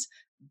 And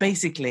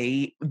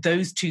basically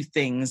those two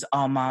things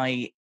are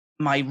my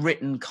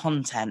written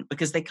content,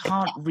 because they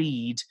can't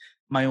read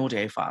my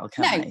audio file,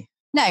 can they?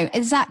 No,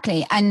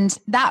 exactly. And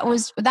that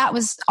was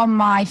on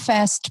my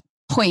first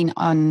point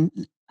on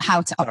how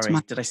to optimize.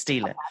 Sorry, did I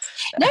steal it?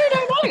 No.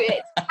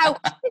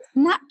 It's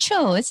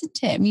natural,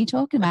 isn't it? What are you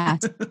talking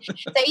about?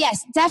 So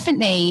yes,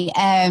 definitely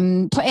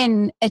put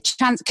in a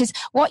because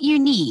what you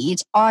need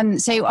on,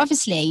 so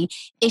obviously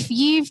if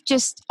you've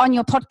just on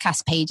your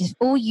podcast page, if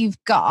all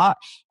you've got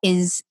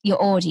is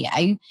your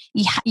audio,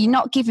 you're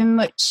not giving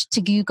much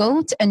to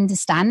Google to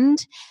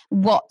understand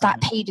what that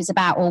page is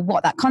about or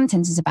what that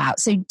content is about.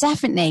 So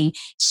definitely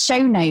show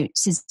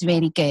notes is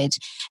really good.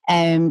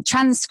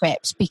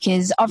 Transcripts,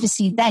 because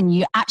obviously then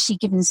you're actually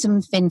giving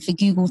something for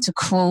Google to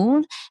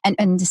crawl and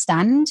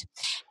understand.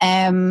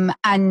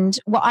 And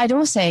what I'd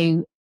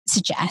also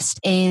suggest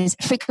is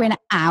figuring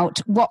out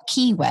what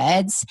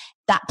keywords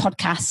that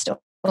podcast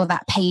or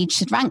that page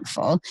should rank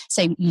for.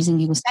 So using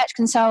Google Search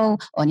Console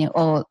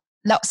or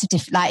lots of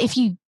different, like if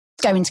you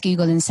go into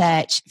Google and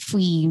search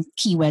free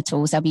keyword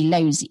tools, there'll be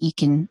loads that you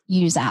can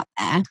use out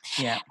there.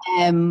 Yeah.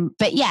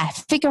 But yeah,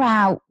 figure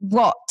out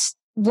what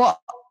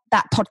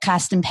that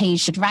podcast and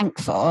page should rank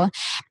for,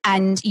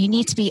 and you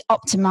need to be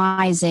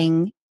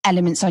optimizing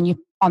elements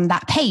on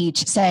that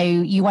page. So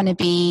you want to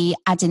be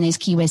adding those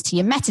keywords to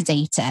your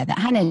metadata that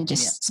Hannah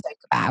just spoke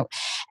about.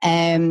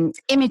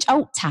 Image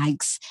alt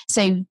tags.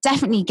 So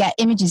definitely get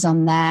images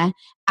on there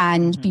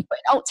and be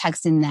putting alt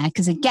tags in there,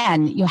 because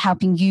again, you're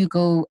helping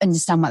Google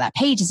understand what that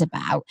page is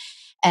about.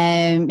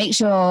 Make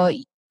sure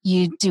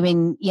you're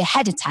doing your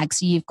header tags.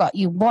 So you've got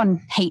your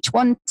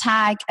H1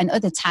 tag and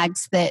other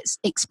tags that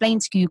explain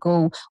to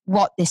Google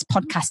what this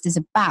podcast is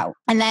about.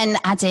 And then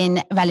add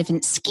in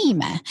relevant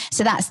schema.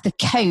 So that's the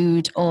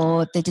code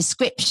or the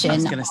description. I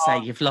was going to say,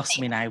 you've lost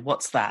me now.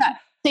 What's that?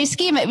 So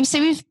schema, so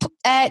we've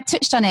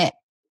touched on it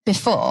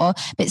before,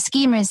 but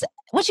schema is,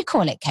 what do you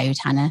call it, code,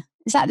 Hannah?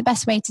 Is that the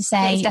best way to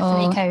say? It's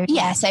definitely code.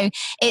 Yeah, so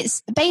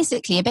it's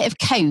basically a bit of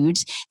code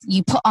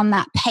you put on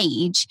that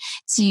page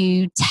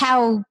to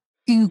tell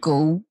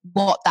Google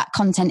what that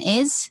content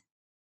is.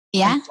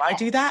 Yeah. Do I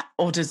do that,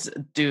 or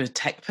do a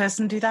tech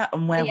person do that?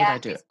 And where would I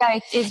do it?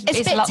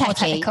 It's a lot more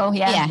technical.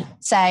 Yeah.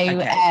 So,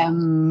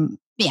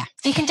 yeah.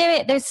 You can do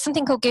it. There's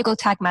something called Google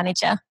Tag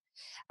Manager,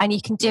 and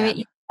you can do it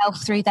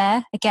yourself through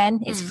there.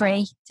 Again, it's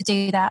free to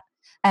do that.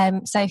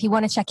 So if you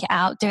want to check it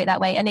out, do it that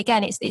way. And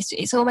again,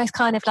 it's almost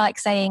kind of like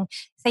saying,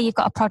 say you've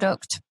got a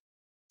product.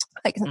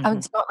 Like,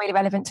 it's not really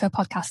relevant to a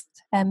podcast,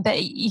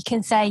 but you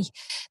can say,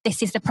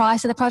 this is the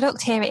price of the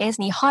product, here it is,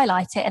 and you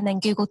highlight it, and then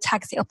Google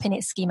tags it up in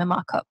its schema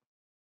markup.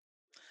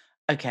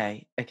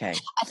 Okay. I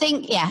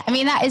think, I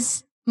mean, that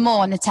is more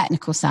on the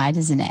technical side,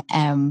 isn't it?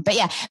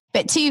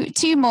 But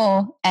two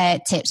more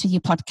tips with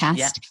your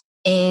podcast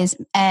is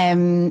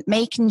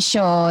making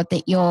sure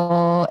that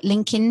you're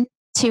linking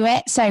to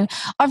it. So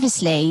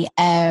obviously,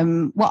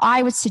 what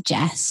I would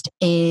suggest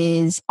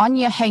is on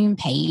your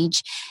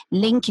homepage,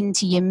 linking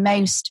to your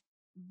most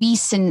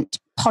recent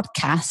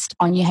podcast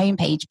on your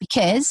homepage,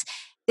 because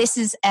this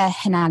is an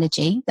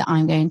analogy that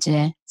I'm going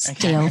to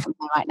steal from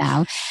her right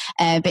now.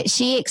 But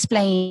she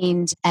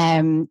explained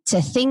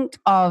to think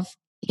of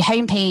your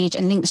homepage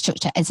and link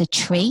structure as a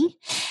tree.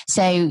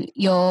 So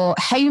your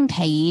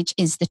homepage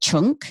is the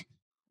trunk.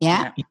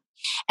 Yeah.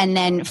 And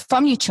then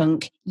from your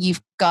trunk,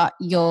 you've got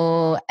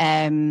your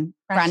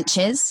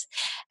branches.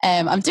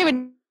 I'm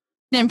doing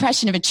an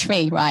impression of a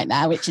tree right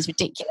now, which is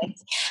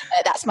ridiculous.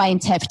 That's my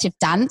interpretive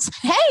dance.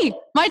 Hey,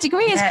 my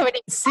degree is coming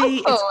in. See,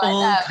 it's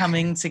all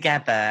coming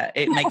together.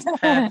 It makes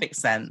perfect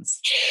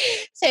sense.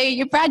 So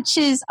your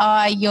branches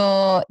are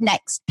your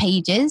next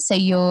pages. So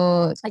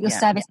your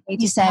service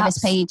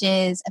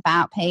pages,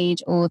 about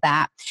page, all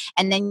that.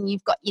 And then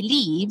you've got your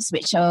leaves,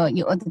 which are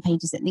your other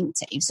pages that link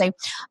to. So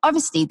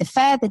obviously, the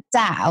further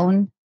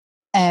down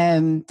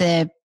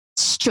the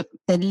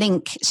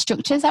link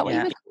structure, is that what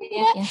you would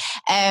call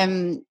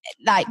it?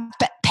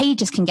 But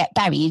pages can get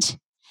buried,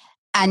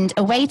 and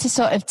a way to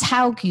sort of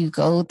tell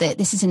Google that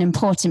this is an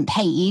important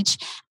page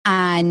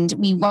and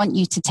we want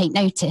you to take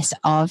notice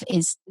of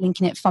is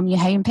linking it from your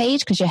homepage,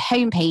 because your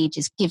homepage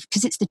is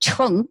because it's the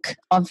trunk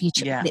of your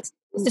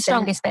it's the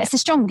strongest bit. It's the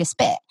strongest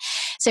bit.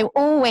 So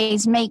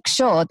always make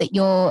sure that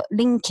you're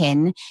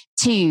linking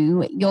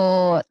to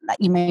your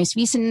most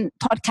recent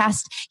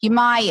podcast. You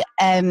might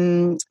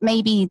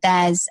maybe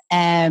there's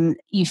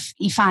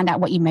you find out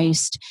what your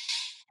most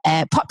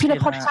popular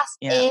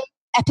podcast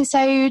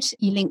episode.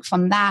 You link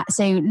from that.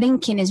 So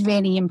linking is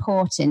really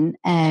important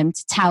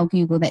to tell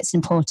Google that it's an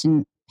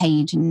important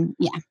page, and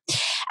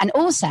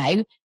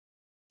also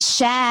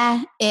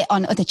share it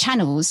on other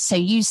channels. So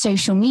use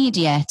social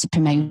media to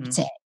promote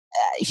it.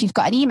 If you've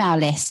got an email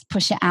list,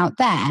 push it out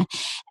there.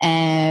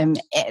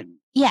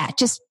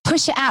 Just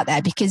push it out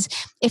there, because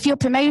if you're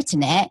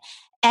promoting it,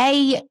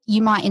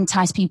 you might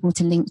entice people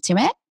to link to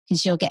it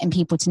because you're getting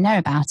people to know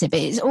about it. But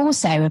it's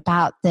also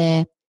about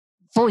the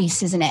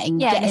voice, isn't it? And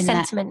getting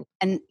the sentiment.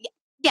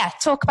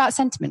 Talk about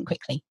sentiment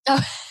quickly.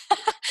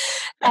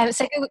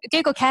 So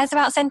Google cares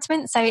about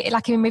sentiment. So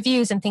like in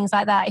reviews and things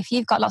like that, if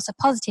you've got lots of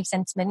positive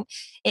sentiment,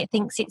 it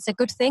thinks it's a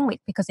good thing,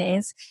 because it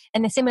is.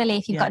 And then similarly,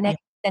 if you've got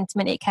negative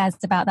sentiment, it cares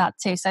about that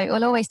too. So it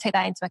will always take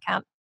that into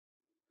account.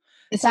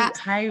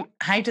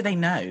 How do they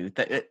know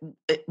that?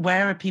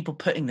 Where are people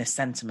putting this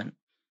sentiment?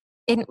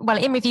 In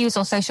reviews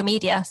or social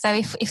media. So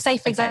if say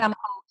for example,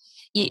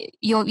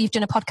 you've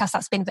done a podcast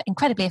that's been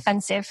incredibly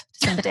offensive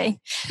to somebody.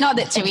 Not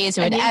that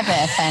Teresa would ever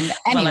offend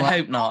anyone. Well,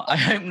 I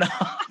hope not.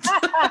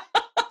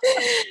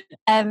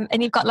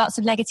 And you've got lots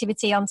of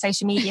negativity on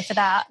social media for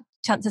that.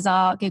 Chances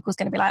are Google's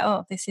going to be like,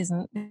 oh, this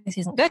isn't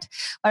good.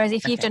 Whereas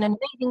if you've done an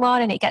amazing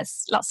one and it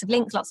gets lots of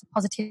links, lots of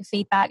positive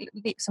feedback,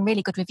 some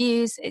really good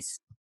reviews, it's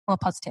more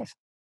positive.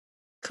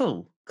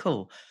 Cool.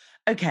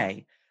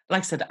 Okay. Like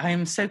I said, I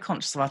am so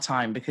conscious of our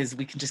time because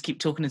we can just keep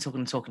talking and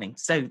talking and talking.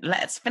 So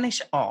let's finish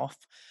off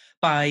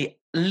by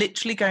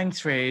literally going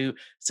through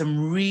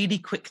some really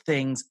quick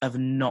things of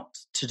not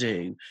to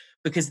do,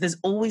 because there's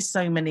always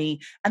so many,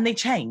 and they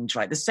change,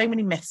 right? There's so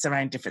many myths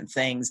around different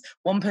things.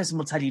 One person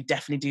will tell you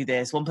definitely do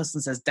this. One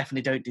person says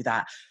definitely don't do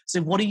that.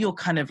 So what are your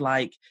kind of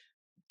like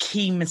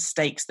key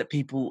mistakes that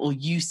people, or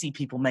you see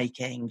people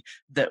making,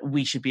 that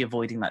we should be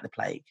avoiding like the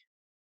plague?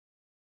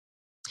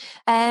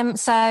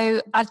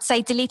 So I'd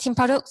say deleting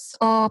products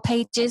or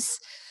pages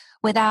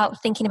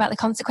without thinking about the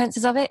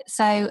consequences of it.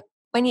 So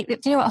do you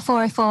know what a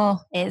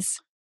 404 is?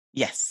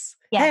 Yes.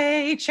 Yeah.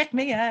 Hey, check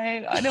me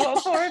out. I know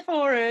what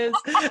 404 is.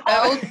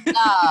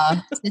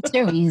 It's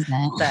too easy, isn't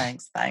it?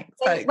 Thanks.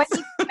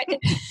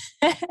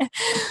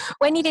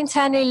 When you'd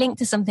internally link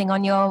to something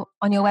on your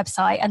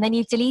website and then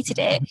you've deleted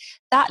it,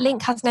 that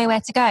link has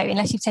nowhere to go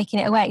unless you've taken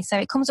it away. So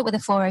it comes up with a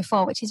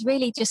 404, which is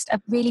really just a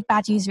really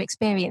bad user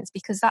experience,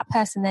 because that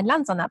person then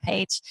lands on that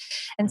page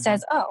and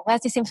says, oh,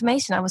 where's this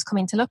information I was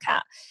coming to look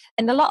at?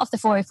 And a lot of the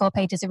 404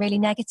 pages are really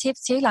negative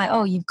too, like,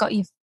 oh, you've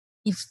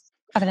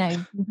I don't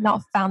know, you've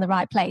not found the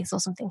right place or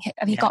something.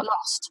 Have you got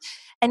lost?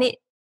 And if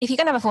you're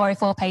going to have a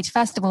 404 page,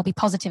 first of all, be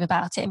positive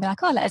about it and be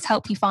like, oh, let us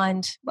help you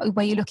find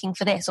where you're looking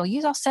for this, or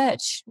use our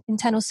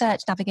internal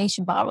search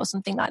navigation bar or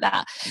something like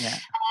that. Yeah.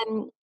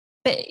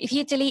 But if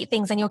you delete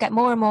things, then you'll get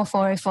more and more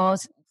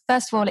 404s.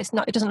 first of all, it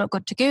doesn't look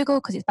good to Google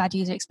because it's bad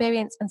user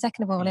experience, and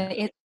second of all, it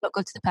doesn't look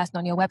good to the person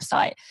on your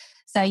website.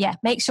 So yeah,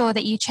 make sure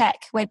that you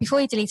check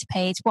before you delete a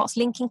page what's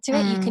linking to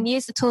it. You can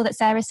use the tool that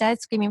Sarah said,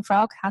 Screaming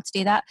Frog, how to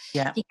do that.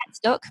 Yeah. If you get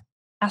stuck,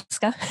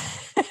 ask her.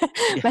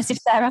 Message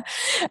Sarah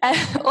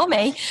or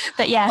me.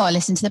 But yeah, or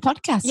listen to the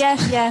podcast.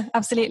 Yeah,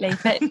 absolutely.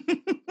 But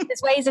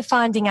there's ways of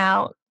finding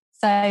out.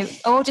 So,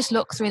 or just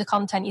look through the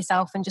content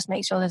yourself and just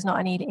make sure there's not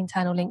any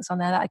internal links on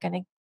there that are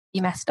going to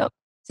be messed up.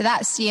 So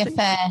that's your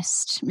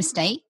first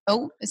mistake.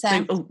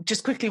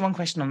 Just quickly, one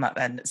question on that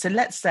then. So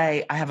let's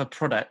say I have a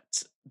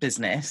product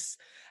business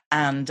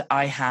and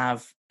I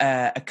have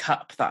a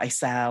cup that I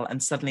sell,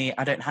 and suddenly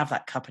I don't have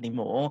that cup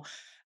anymore.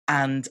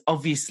 And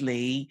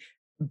obviously,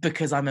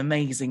 because I'm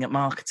amazing at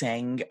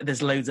marketing,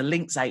 there's loads of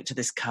links out to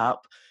this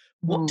cup.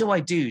 What do I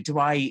do? Do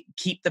I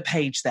keep the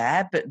page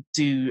there, but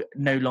do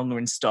no longer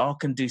in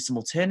stock and do some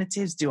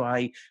alternatives?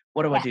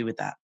 What do I do with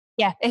that?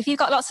 Yeah, if you've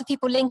got lots of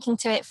people linking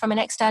to it from an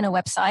external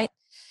website,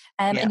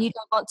 and you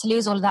don't want to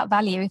lose all of that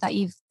value that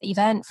you've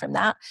earned from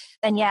that,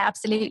 then yeah,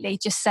 absolutely.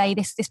 Just say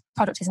this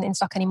product isn't in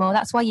stock anymore.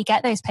 That's why you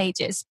get those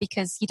pages,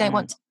 because you don't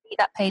want to delete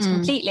that page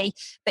completely.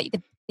 But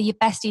your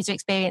best user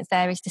experience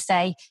there is to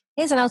say,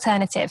 here's an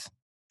alternative.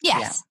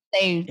 Yes.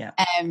 So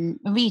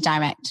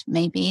redirect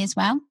maybe as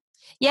well.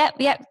 Yeah,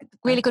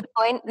 really good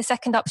point. The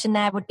second option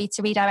there would be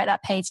to redirect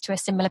that page to a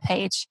similar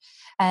page.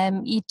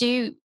 You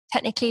do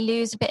technically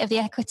lose a bit of the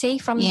equity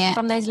from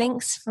those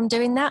links from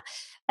doing that.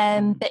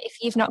 But if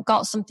you've not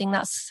got something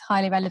that's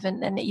highly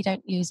relevant, then you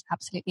don't lose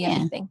absolutely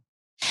anything.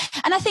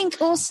 And I think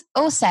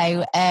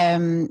also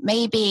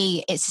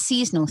maybe it's a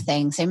seasonal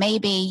thing. So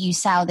maybe you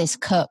sell this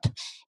cup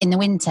in the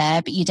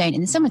winter, but you don't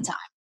in the summertime.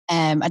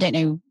 I don't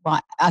know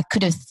why. I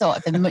could have thought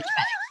of a much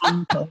better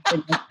example.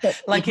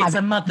 Like it's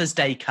a Mother's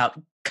Day cup.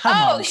 Come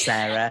on,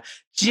 Sarah.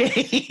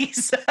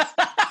 Jeez.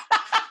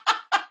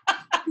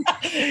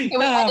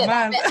 Oh,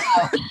 man.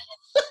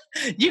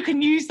 You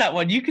can use that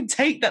one. You can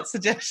take that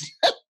suggestion.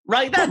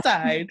 Write that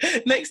down.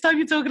 Next time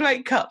you're talking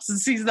about cups and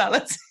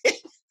seasonality.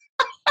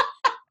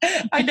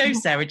 I know,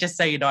 Sarah, just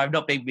so you know, I'm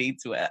not being mean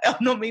to it. I'm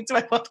not mean to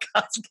my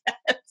podcast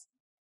guests.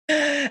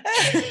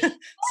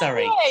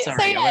 Sorry,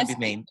 I won't be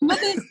mean.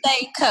 Mother's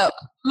Day cup.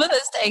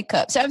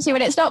 So obviously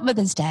when it's not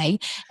Mother's Day,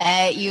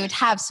 you would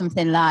have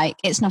something like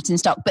it's not in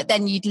stock, but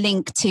then you'd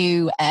link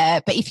to,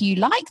 but if you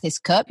like this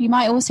cup, you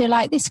might also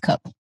like this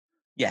cup.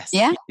 Yes.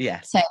 Yeah?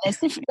 Yes. So there's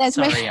different...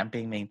 Sorry, I'm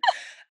being mean.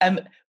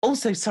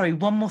 Also, sorry,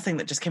 one more thing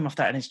that just came off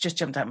that and it's just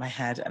jumped out of my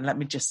head, and let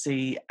me just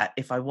see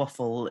if I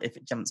waffle, if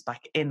it jumps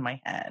back in my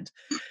head.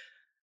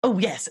 Oh,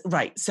 yes,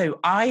 right. So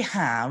I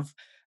have...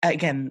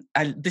 Again,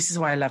 this is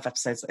why I love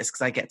episodes like this,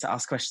 because I get to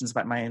ask questions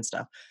about my own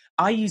stuff.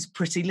 I use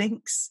Pretty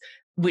Links,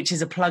 which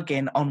is a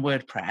plugin on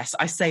WordPress.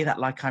 I say that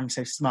like I'm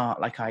so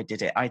smart, like I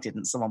did it. I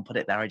didn't. Someone put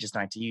it there. I just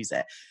know how to use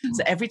it.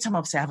 So every time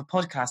obviously I have a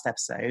podcast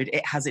episode,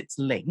 it has its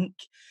link.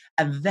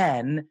 And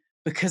then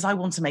because I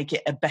want to make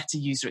it a better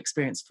user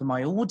experience for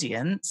my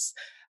audience,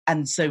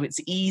 and so it's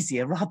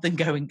easier, rather than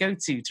go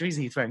to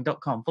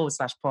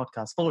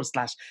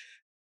teresaheathwareing.com/podcast/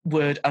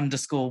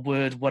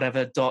 word_word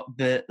whatever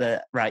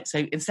the right.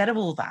 So instead of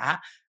all that,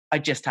 I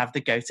just have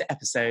the go to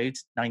episode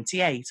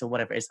 98 or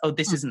whatever it is. Oh,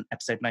 this isn't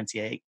episode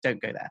 98.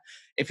 Don't go there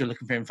if you're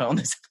looking for info on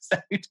this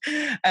episode.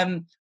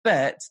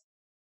 But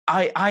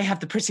I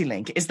have the Pretty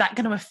link. Is that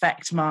going to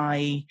affect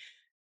my,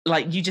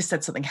 like you just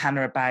said something,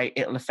 Hannah, about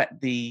it'll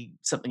affect the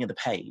something of the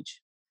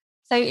page?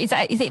 So is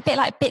it a bit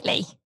like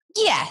Bitly?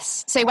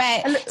 Yes. So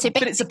but it's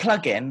a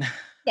plugin.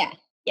 Yeah.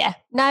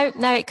 No,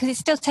 because it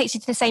still takes you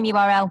to the same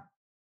URL.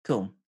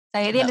 Cool. So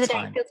at the end of the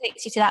day, it still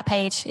takes you to that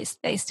page. It's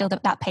still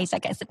that page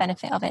that gets the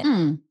benefit of it.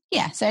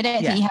 Yeah, so I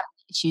don't think you have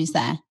issues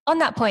there. On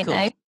that point,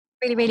 though,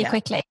 really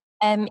quickly,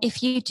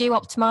 if you do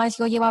optimize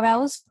your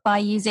URLs by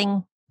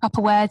using proper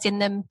words in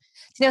them, do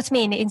you know what I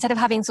mean? Instead of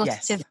having sort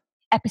of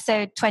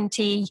episode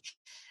 20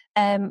 /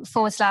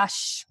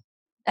 HRB2 ?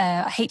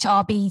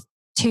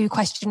 Do you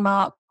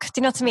know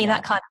what I mean?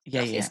 That kind of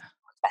stuff is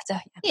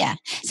better. Yeah.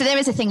 So there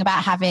is a thing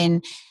about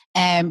having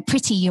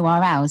pretty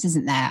URLs,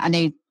 isn't there? I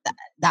know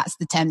that's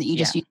the term that you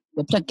just use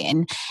for the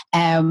plugin,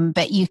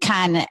 but you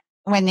can,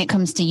 when it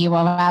comes to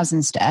URLs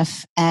and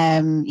stuff,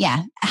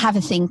 have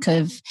a think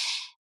of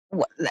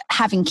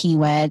having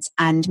keywords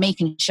and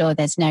making sure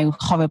there's no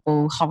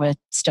horror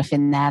stuff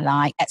in there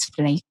like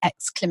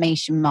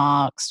exclamation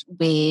marks,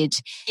 weird.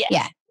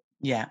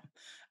 Yeah.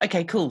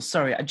 Okay, cool.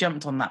 Sorry, I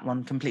jumped on that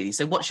one completely.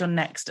 So what's your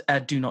next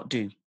do not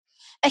do?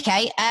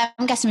 Okay,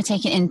 I'm guessing we're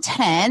taking it in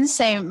turns.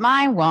 So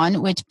my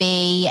one would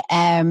be,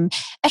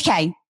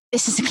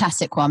 this is a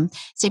classic one.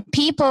 So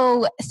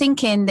people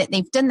thinking that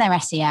they've done their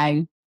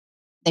SEO,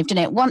 they've done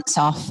it once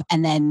off,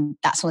 and then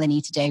that's all they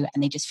need to do,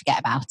 and they just forget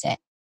about it.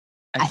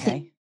 Okay. I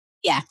think,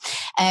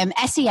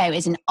 SEO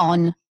is an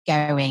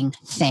ongoing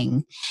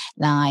thing.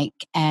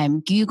 Like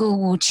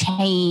Google will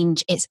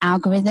change its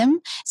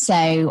algorithm,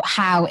 so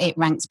how it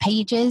ranks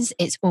pages,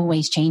 it's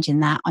always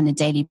changing that on a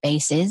daily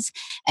basis.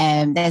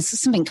 There's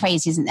something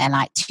crazy, isn't there?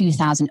 Like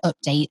 2,000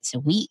 updates a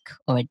week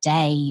or a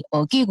day,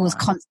 or Google's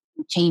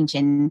constantly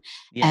changing.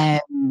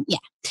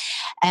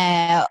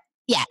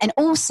 yeah, and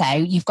also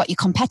you've got your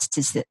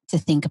competitors to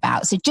think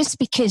about. So just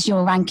because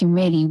you're ranking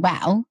really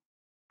well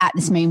at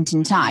this moment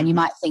in time, you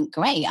might think,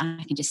 great,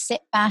 I can just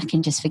sit back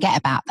and just forget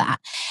about that.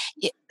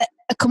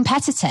 A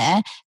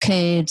competitor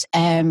could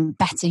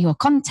better your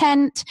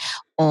content,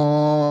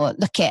 or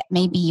look at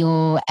maybe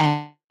your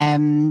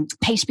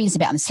page speed is a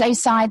bit on the slow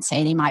side, so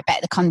they might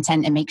better the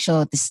content and make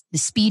sure the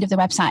speed of the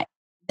website,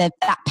 that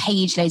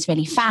page loads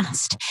really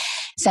fast.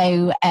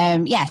 So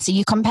so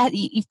you've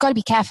got to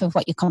be careful of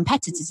what your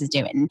competitors are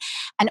doing,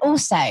 and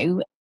also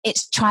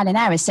it's trial and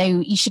error. So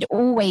you should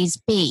always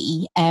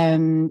be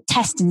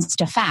testing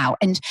stuff out.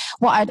 And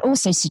what I'd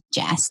also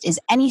suggest is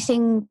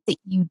anything that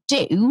you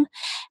do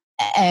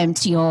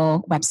to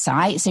your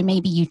website. So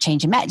maybe you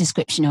change a meta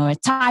description or a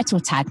title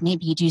tag,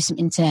 maybe you do some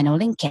internal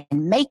linking,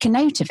 make a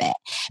note of it,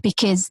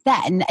 because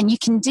then, and you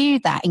can do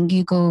that in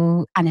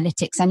Google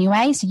Analytics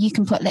anyway. So you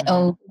can put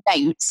little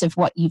notes of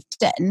what you've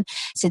done.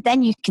 So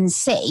then you can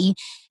see,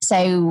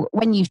 so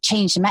when you've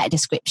changed the meta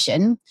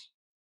description,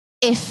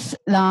 if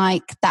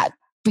like that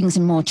brings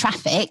in more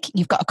traffic,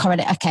 you've got a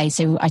correlate. Okay,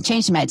 so I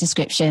changed the meta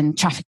description,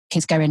 traffic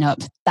is going up.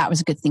 That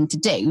was a good thing to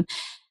do.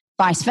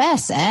 Vice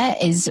versa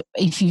is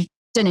if you've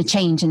done a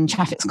change and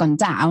traffic's gone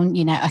down,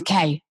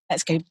 okay,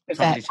 let's go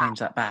probably change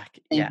that back.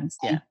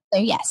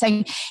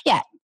 So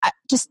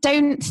just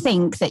don't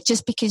think that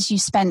just because you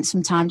spent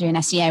some time doing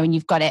SEO and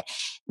you've got it.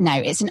 No,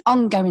 it's an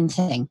ongoing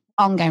thing.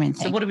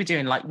 So what are we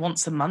doing? Like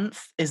once a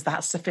month? Is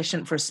that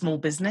sufficient for a small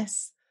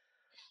business?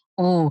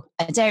 Oh,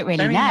 I don't really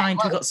know. Bearing in mind,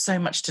 we've got so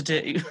much to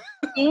do.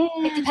 Yeah.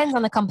 It depends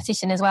on the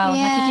competition as well.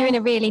 Yeah. Like if you're in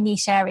a really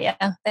niche area,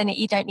 then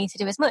you don't need to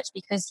do as much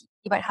because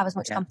you won't have as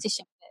much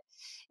competition.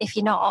 If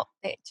you're not,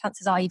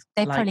 chances are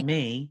they like probably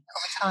me.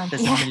 All the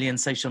time. There's a million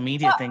social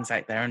media things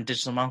out there and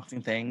digital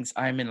marketing things.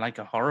 I'm in like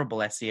a horrible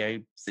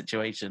SEO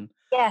situation.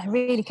 Yeah,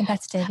 really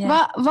competitive.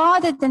 Yeah.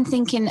 Rather than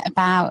thinking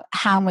about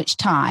how much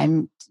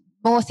time,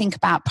 more think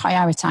about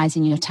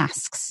prioritizing your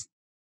tasks.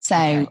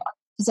 So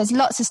there's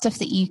lots of stuff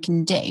that you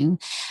can do.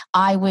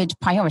 I would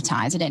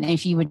prioritize. I don't know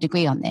if you would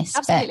agree on this.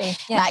 Absolutely.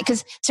 But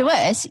because to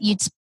us,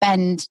 you'd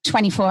spend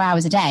 24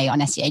 hours a day on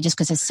SEO just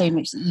because there's so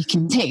much that you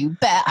can do.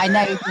 But I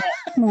know that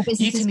small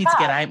businesses you two need to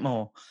get out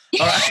more.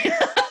 All right.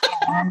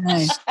 I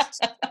know.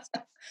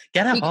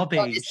 Get a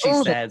hobby, she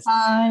says.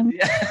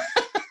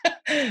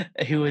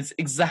 Who is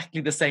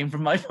exactly the same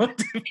from my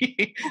point of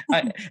view.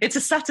 It's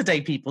a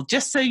Saturday, people,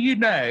 just so you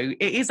know.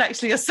 It is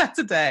actually a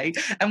Saturday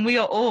and we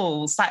are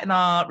all sat in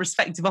our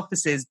respective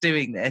offices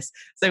doing this.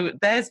 So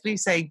there's me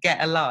saying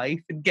get a life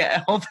and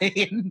get a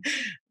hobby, and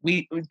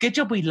good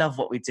job we love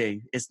what we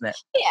do, isn't it?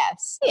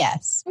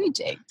 Yes, we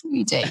do.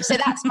 So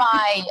that's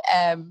my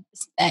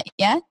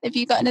have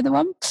you got another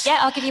one? Yeah,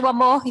 I'll give you one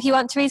more if you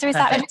want, Teresa. Is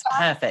that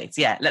perfect?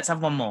 Yeah, let's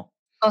have one more.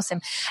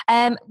 Awesome.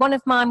 One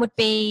of mine would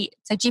be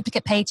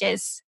duplicate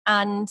pages,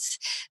 and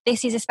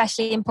this is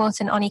especially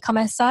important on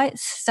e-commerce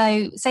sites.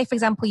 So say for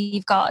example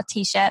you've got a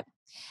t-shirt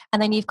and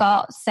then you've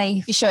got,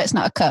 say, you sure it's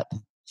not a cup?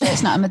 Sure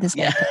it's not a mother's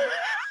cup?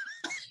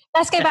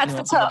 Let's go back to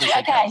the cup.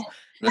 Okay.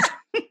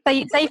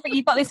 So say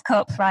you've got this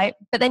cup, right?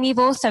 But then you've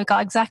also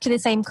got exactly the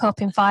same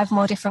cup in 5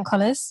 more different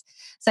colours.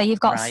 So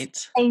you've got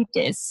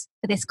pages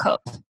for this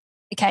cup.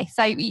 Okay,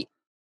 so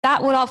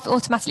that will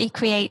automatically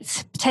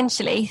create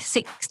potentially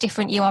 6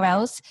 different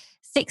URLs,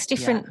 6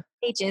 different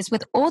pages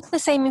with all the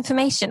same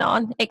information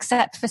on,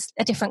 except for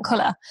a different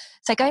colour.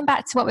 So going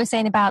back to what we were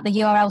saying about the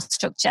URL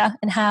structure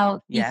and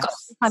how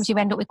sometimes you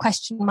end up with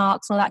question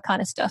marks and all that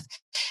kind of stuff.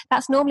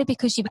 That's normally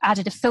because you've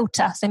added a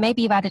filter. So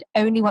maybe you've added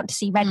only want to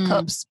see red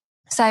cups.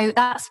 So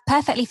that's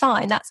perfectly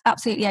fine. That's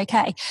absolutely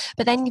okay.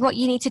 But then what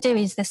you need to do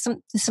is there's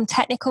some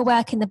technical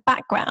work in the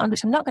background,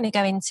 which I'm not going to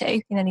go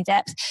into in any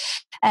depth,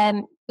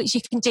 which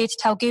you can do to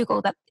tell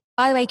Google that,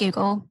 by the way,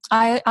 Google,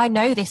 I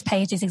know this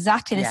page is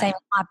exactly the same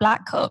as my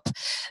black cup,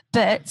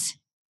 but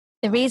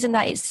the reason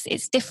that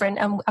it's different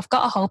and I've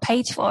got a whole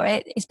page for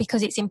it is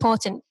because it's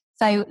important.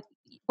 So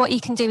what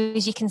you can do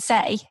is you can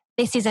say,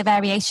 this is a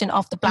variation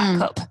of the black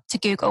cup to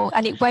Google,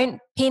 and it won't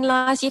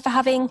penalise you for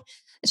having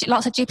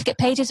lots of duplicate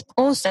pages.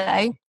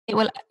 Also, it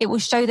will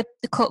show the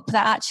cup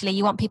that actually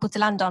you want people to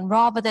land on,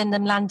 rather than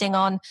them landing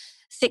on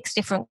 6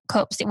 different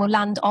cups. It will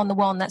land on the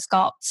one that's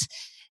got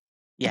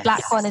the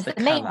black one as the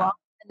main one,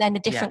 and then the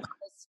different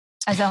colours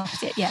as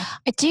opposite. Yeah,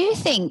 I do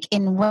think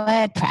in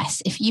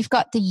WordPress, if you've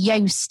got the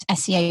Yoast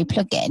SEO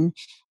plugin,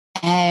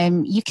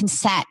 you can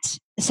set,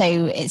 so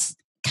it's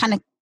kind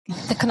of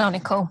the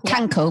canonical.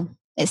 Cancel.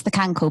 It's the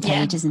Cancel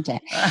page, isn't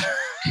it?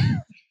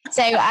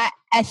 So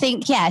I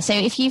think, so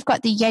if you've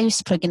got the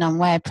Yoast plugin on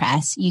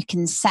WordPress, you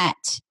can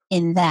set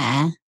in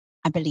there,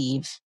 I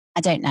believe.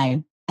 I don't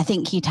know. I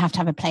think you'd have to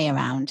have a play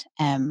around.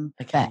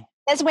 But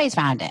there's ways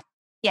around it.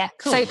 Yeah,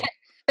 cool. So,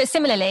 but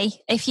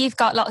similarly, if you've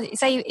got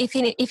say if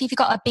you've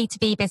got a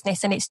B2B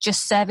business and it's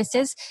just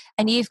services,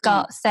 and you've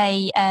got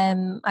say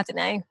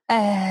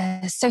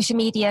social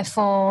media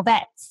for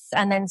vets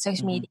and then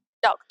social media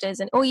for doctors,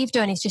 and all you've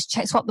done is just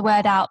swap the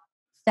word out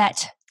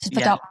vet for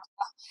doctor,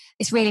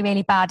 it's really,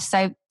 really bad.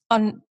 So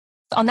on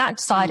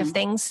that side of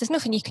things, there's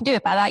nothing you can do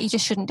about that. You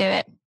just shouldn't do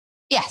it.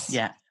 Yes.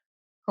 Yeah.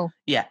 Cool.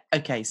 Yeah.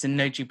 Okay. So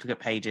no duplicate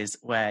pages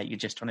where you're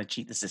just trying to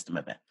cheat the system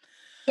a bit.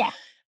 Yeah.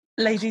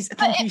 Ladies,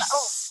 thank you.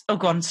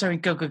 Go on. Sorry.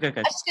 Go. I was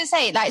just going to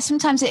say, like,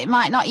 sometimes it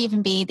might not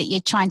even be that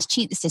you're trying to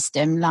cheat the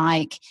system.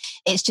 Like,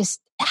 it's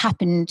just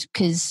happened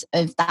because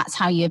of that's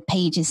how your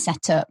page is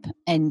set up,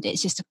 and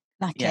it's just a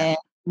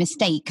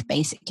mistake.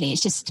 Basically,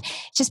 it's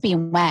just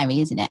being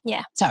wary, isn't it?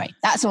 Yeah. Sorry,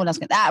 that's all I was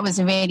going. That was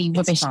a really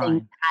rubbish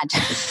thing to add.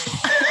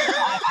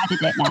 I've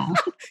added it now.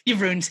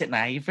 You've ruined it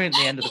now. You've ruined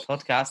the end of the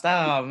podcast.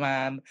 Oh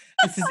man,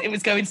 it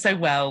was going so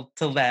well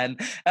till then.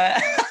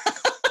 I'm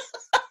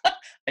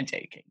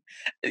joking.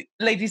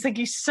 Ladies, thank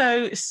you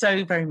so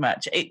very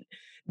much.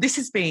 This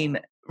has been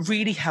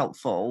really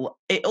helpful.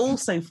 It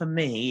also, for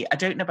me, I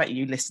don't know about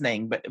you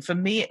listening, but for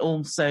me, it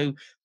also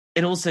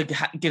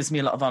gives me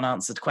a lot of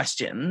unanswered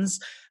questions,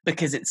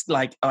 because it's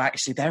like, oh,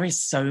 actually, there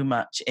is so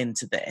much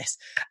into this.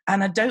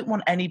 And I don't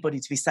want anybody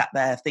to be sat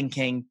there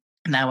thinking,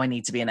 now I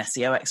need to be an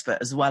SEO expert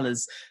as well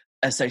as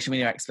a social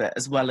media expert,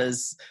 as well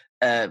as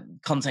a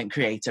content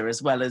creator,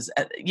 as well as,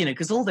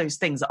 because all those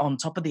things are on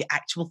top of the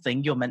actual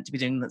thing you're meant to be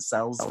doing that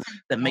sells,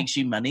 that makes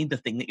you money, the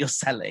thing that you're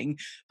selling.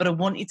 But I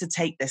want you to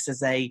take this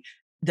as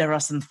there are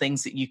some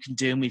things that you can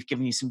do, and we've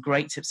given you some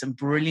great tips and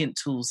brilliant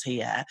tools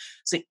here.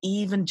 So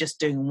even just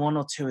doing one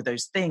or two of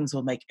those things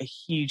will make a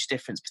huge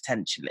difference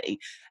potentially.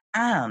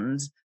 And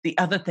the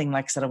other thing,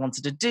 like I said, I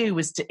wanted to do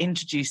was to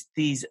introduce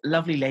these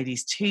lovely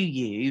ladies to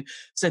you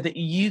so that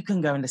you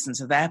can go and listen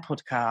to their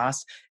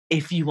podcast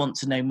if you want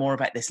to know more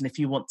about this, and if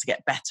you want to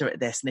get better at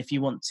this, and if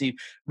you want to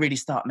really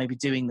start maybe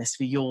doing this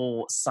for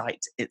your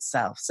site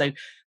itself. So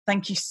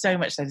thank you so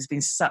much, ladies. It's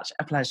been such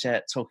a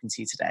pleasure talking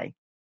to you today.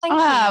 Thank you.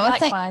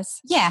 Likewise.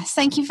 Yes,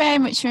 thank you very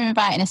much for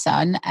inviting us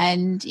on.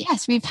 And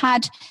yes, we've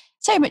had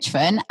so much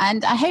fun,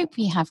 and I hope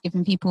we have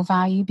given people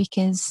value,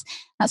 because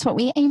that's what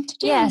we aim to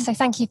do. Yeah, so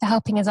thank you for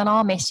helping us on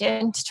our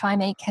mission to try and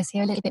make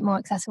SEO a little bit more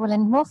accessible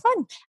and more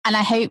fun. And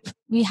I hope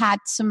we had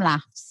some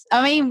laughs.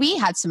 I mean, we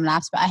had some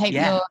laughs, but I hope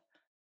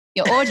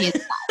your audience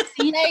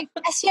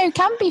SEO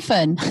can be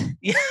fun.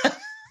 Yeah.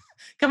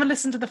 Come and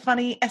listen to the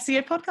funny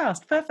SEO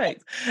podcast.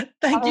 Perfect.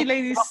 Thank you,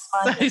 ladies,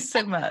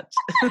 so much.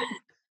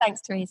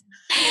 Thanks, Teresa.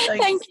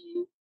 Thank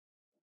you.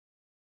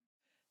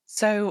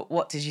 So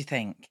what did you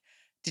think?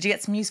 Did you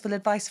get some useful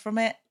advice from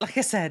it? Like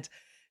I said,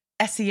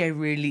 SEO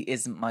really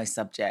isn't my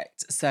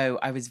subject. So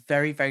I was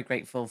very, very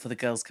grateful for the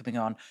girls coming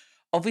on.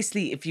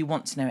 Obviously, if you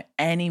want to know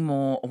any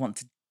more or want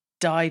to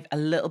dive a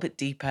little bit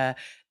deeper,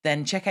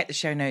 then check out the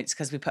show notes,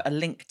 because we put a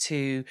link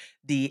to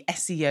the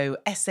SEO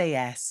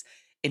SAS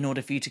in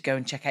order for you to go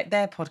and check out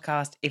their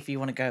podcast if you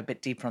want to go a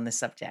bit deeper on this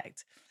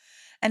subject.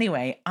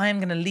 Anyway, I'm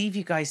going to leave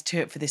you guys to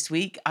it for this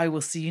week. I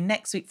will see you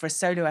next week for a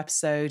solo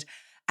episode.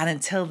 And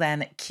until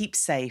then, keep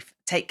safe.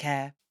 Take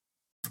care.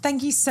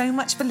 Thank you so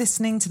much for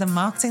listening to the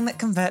Marketing That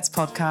Converts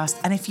podcast.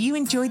 And if you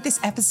enjoyed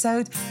this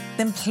episode,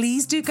 then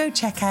please do go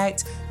check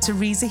out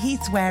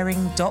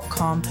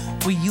teresaheathwaring.com,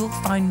 where you'll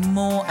find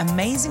more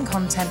amazing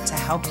content to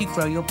help you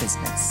grow your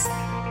business.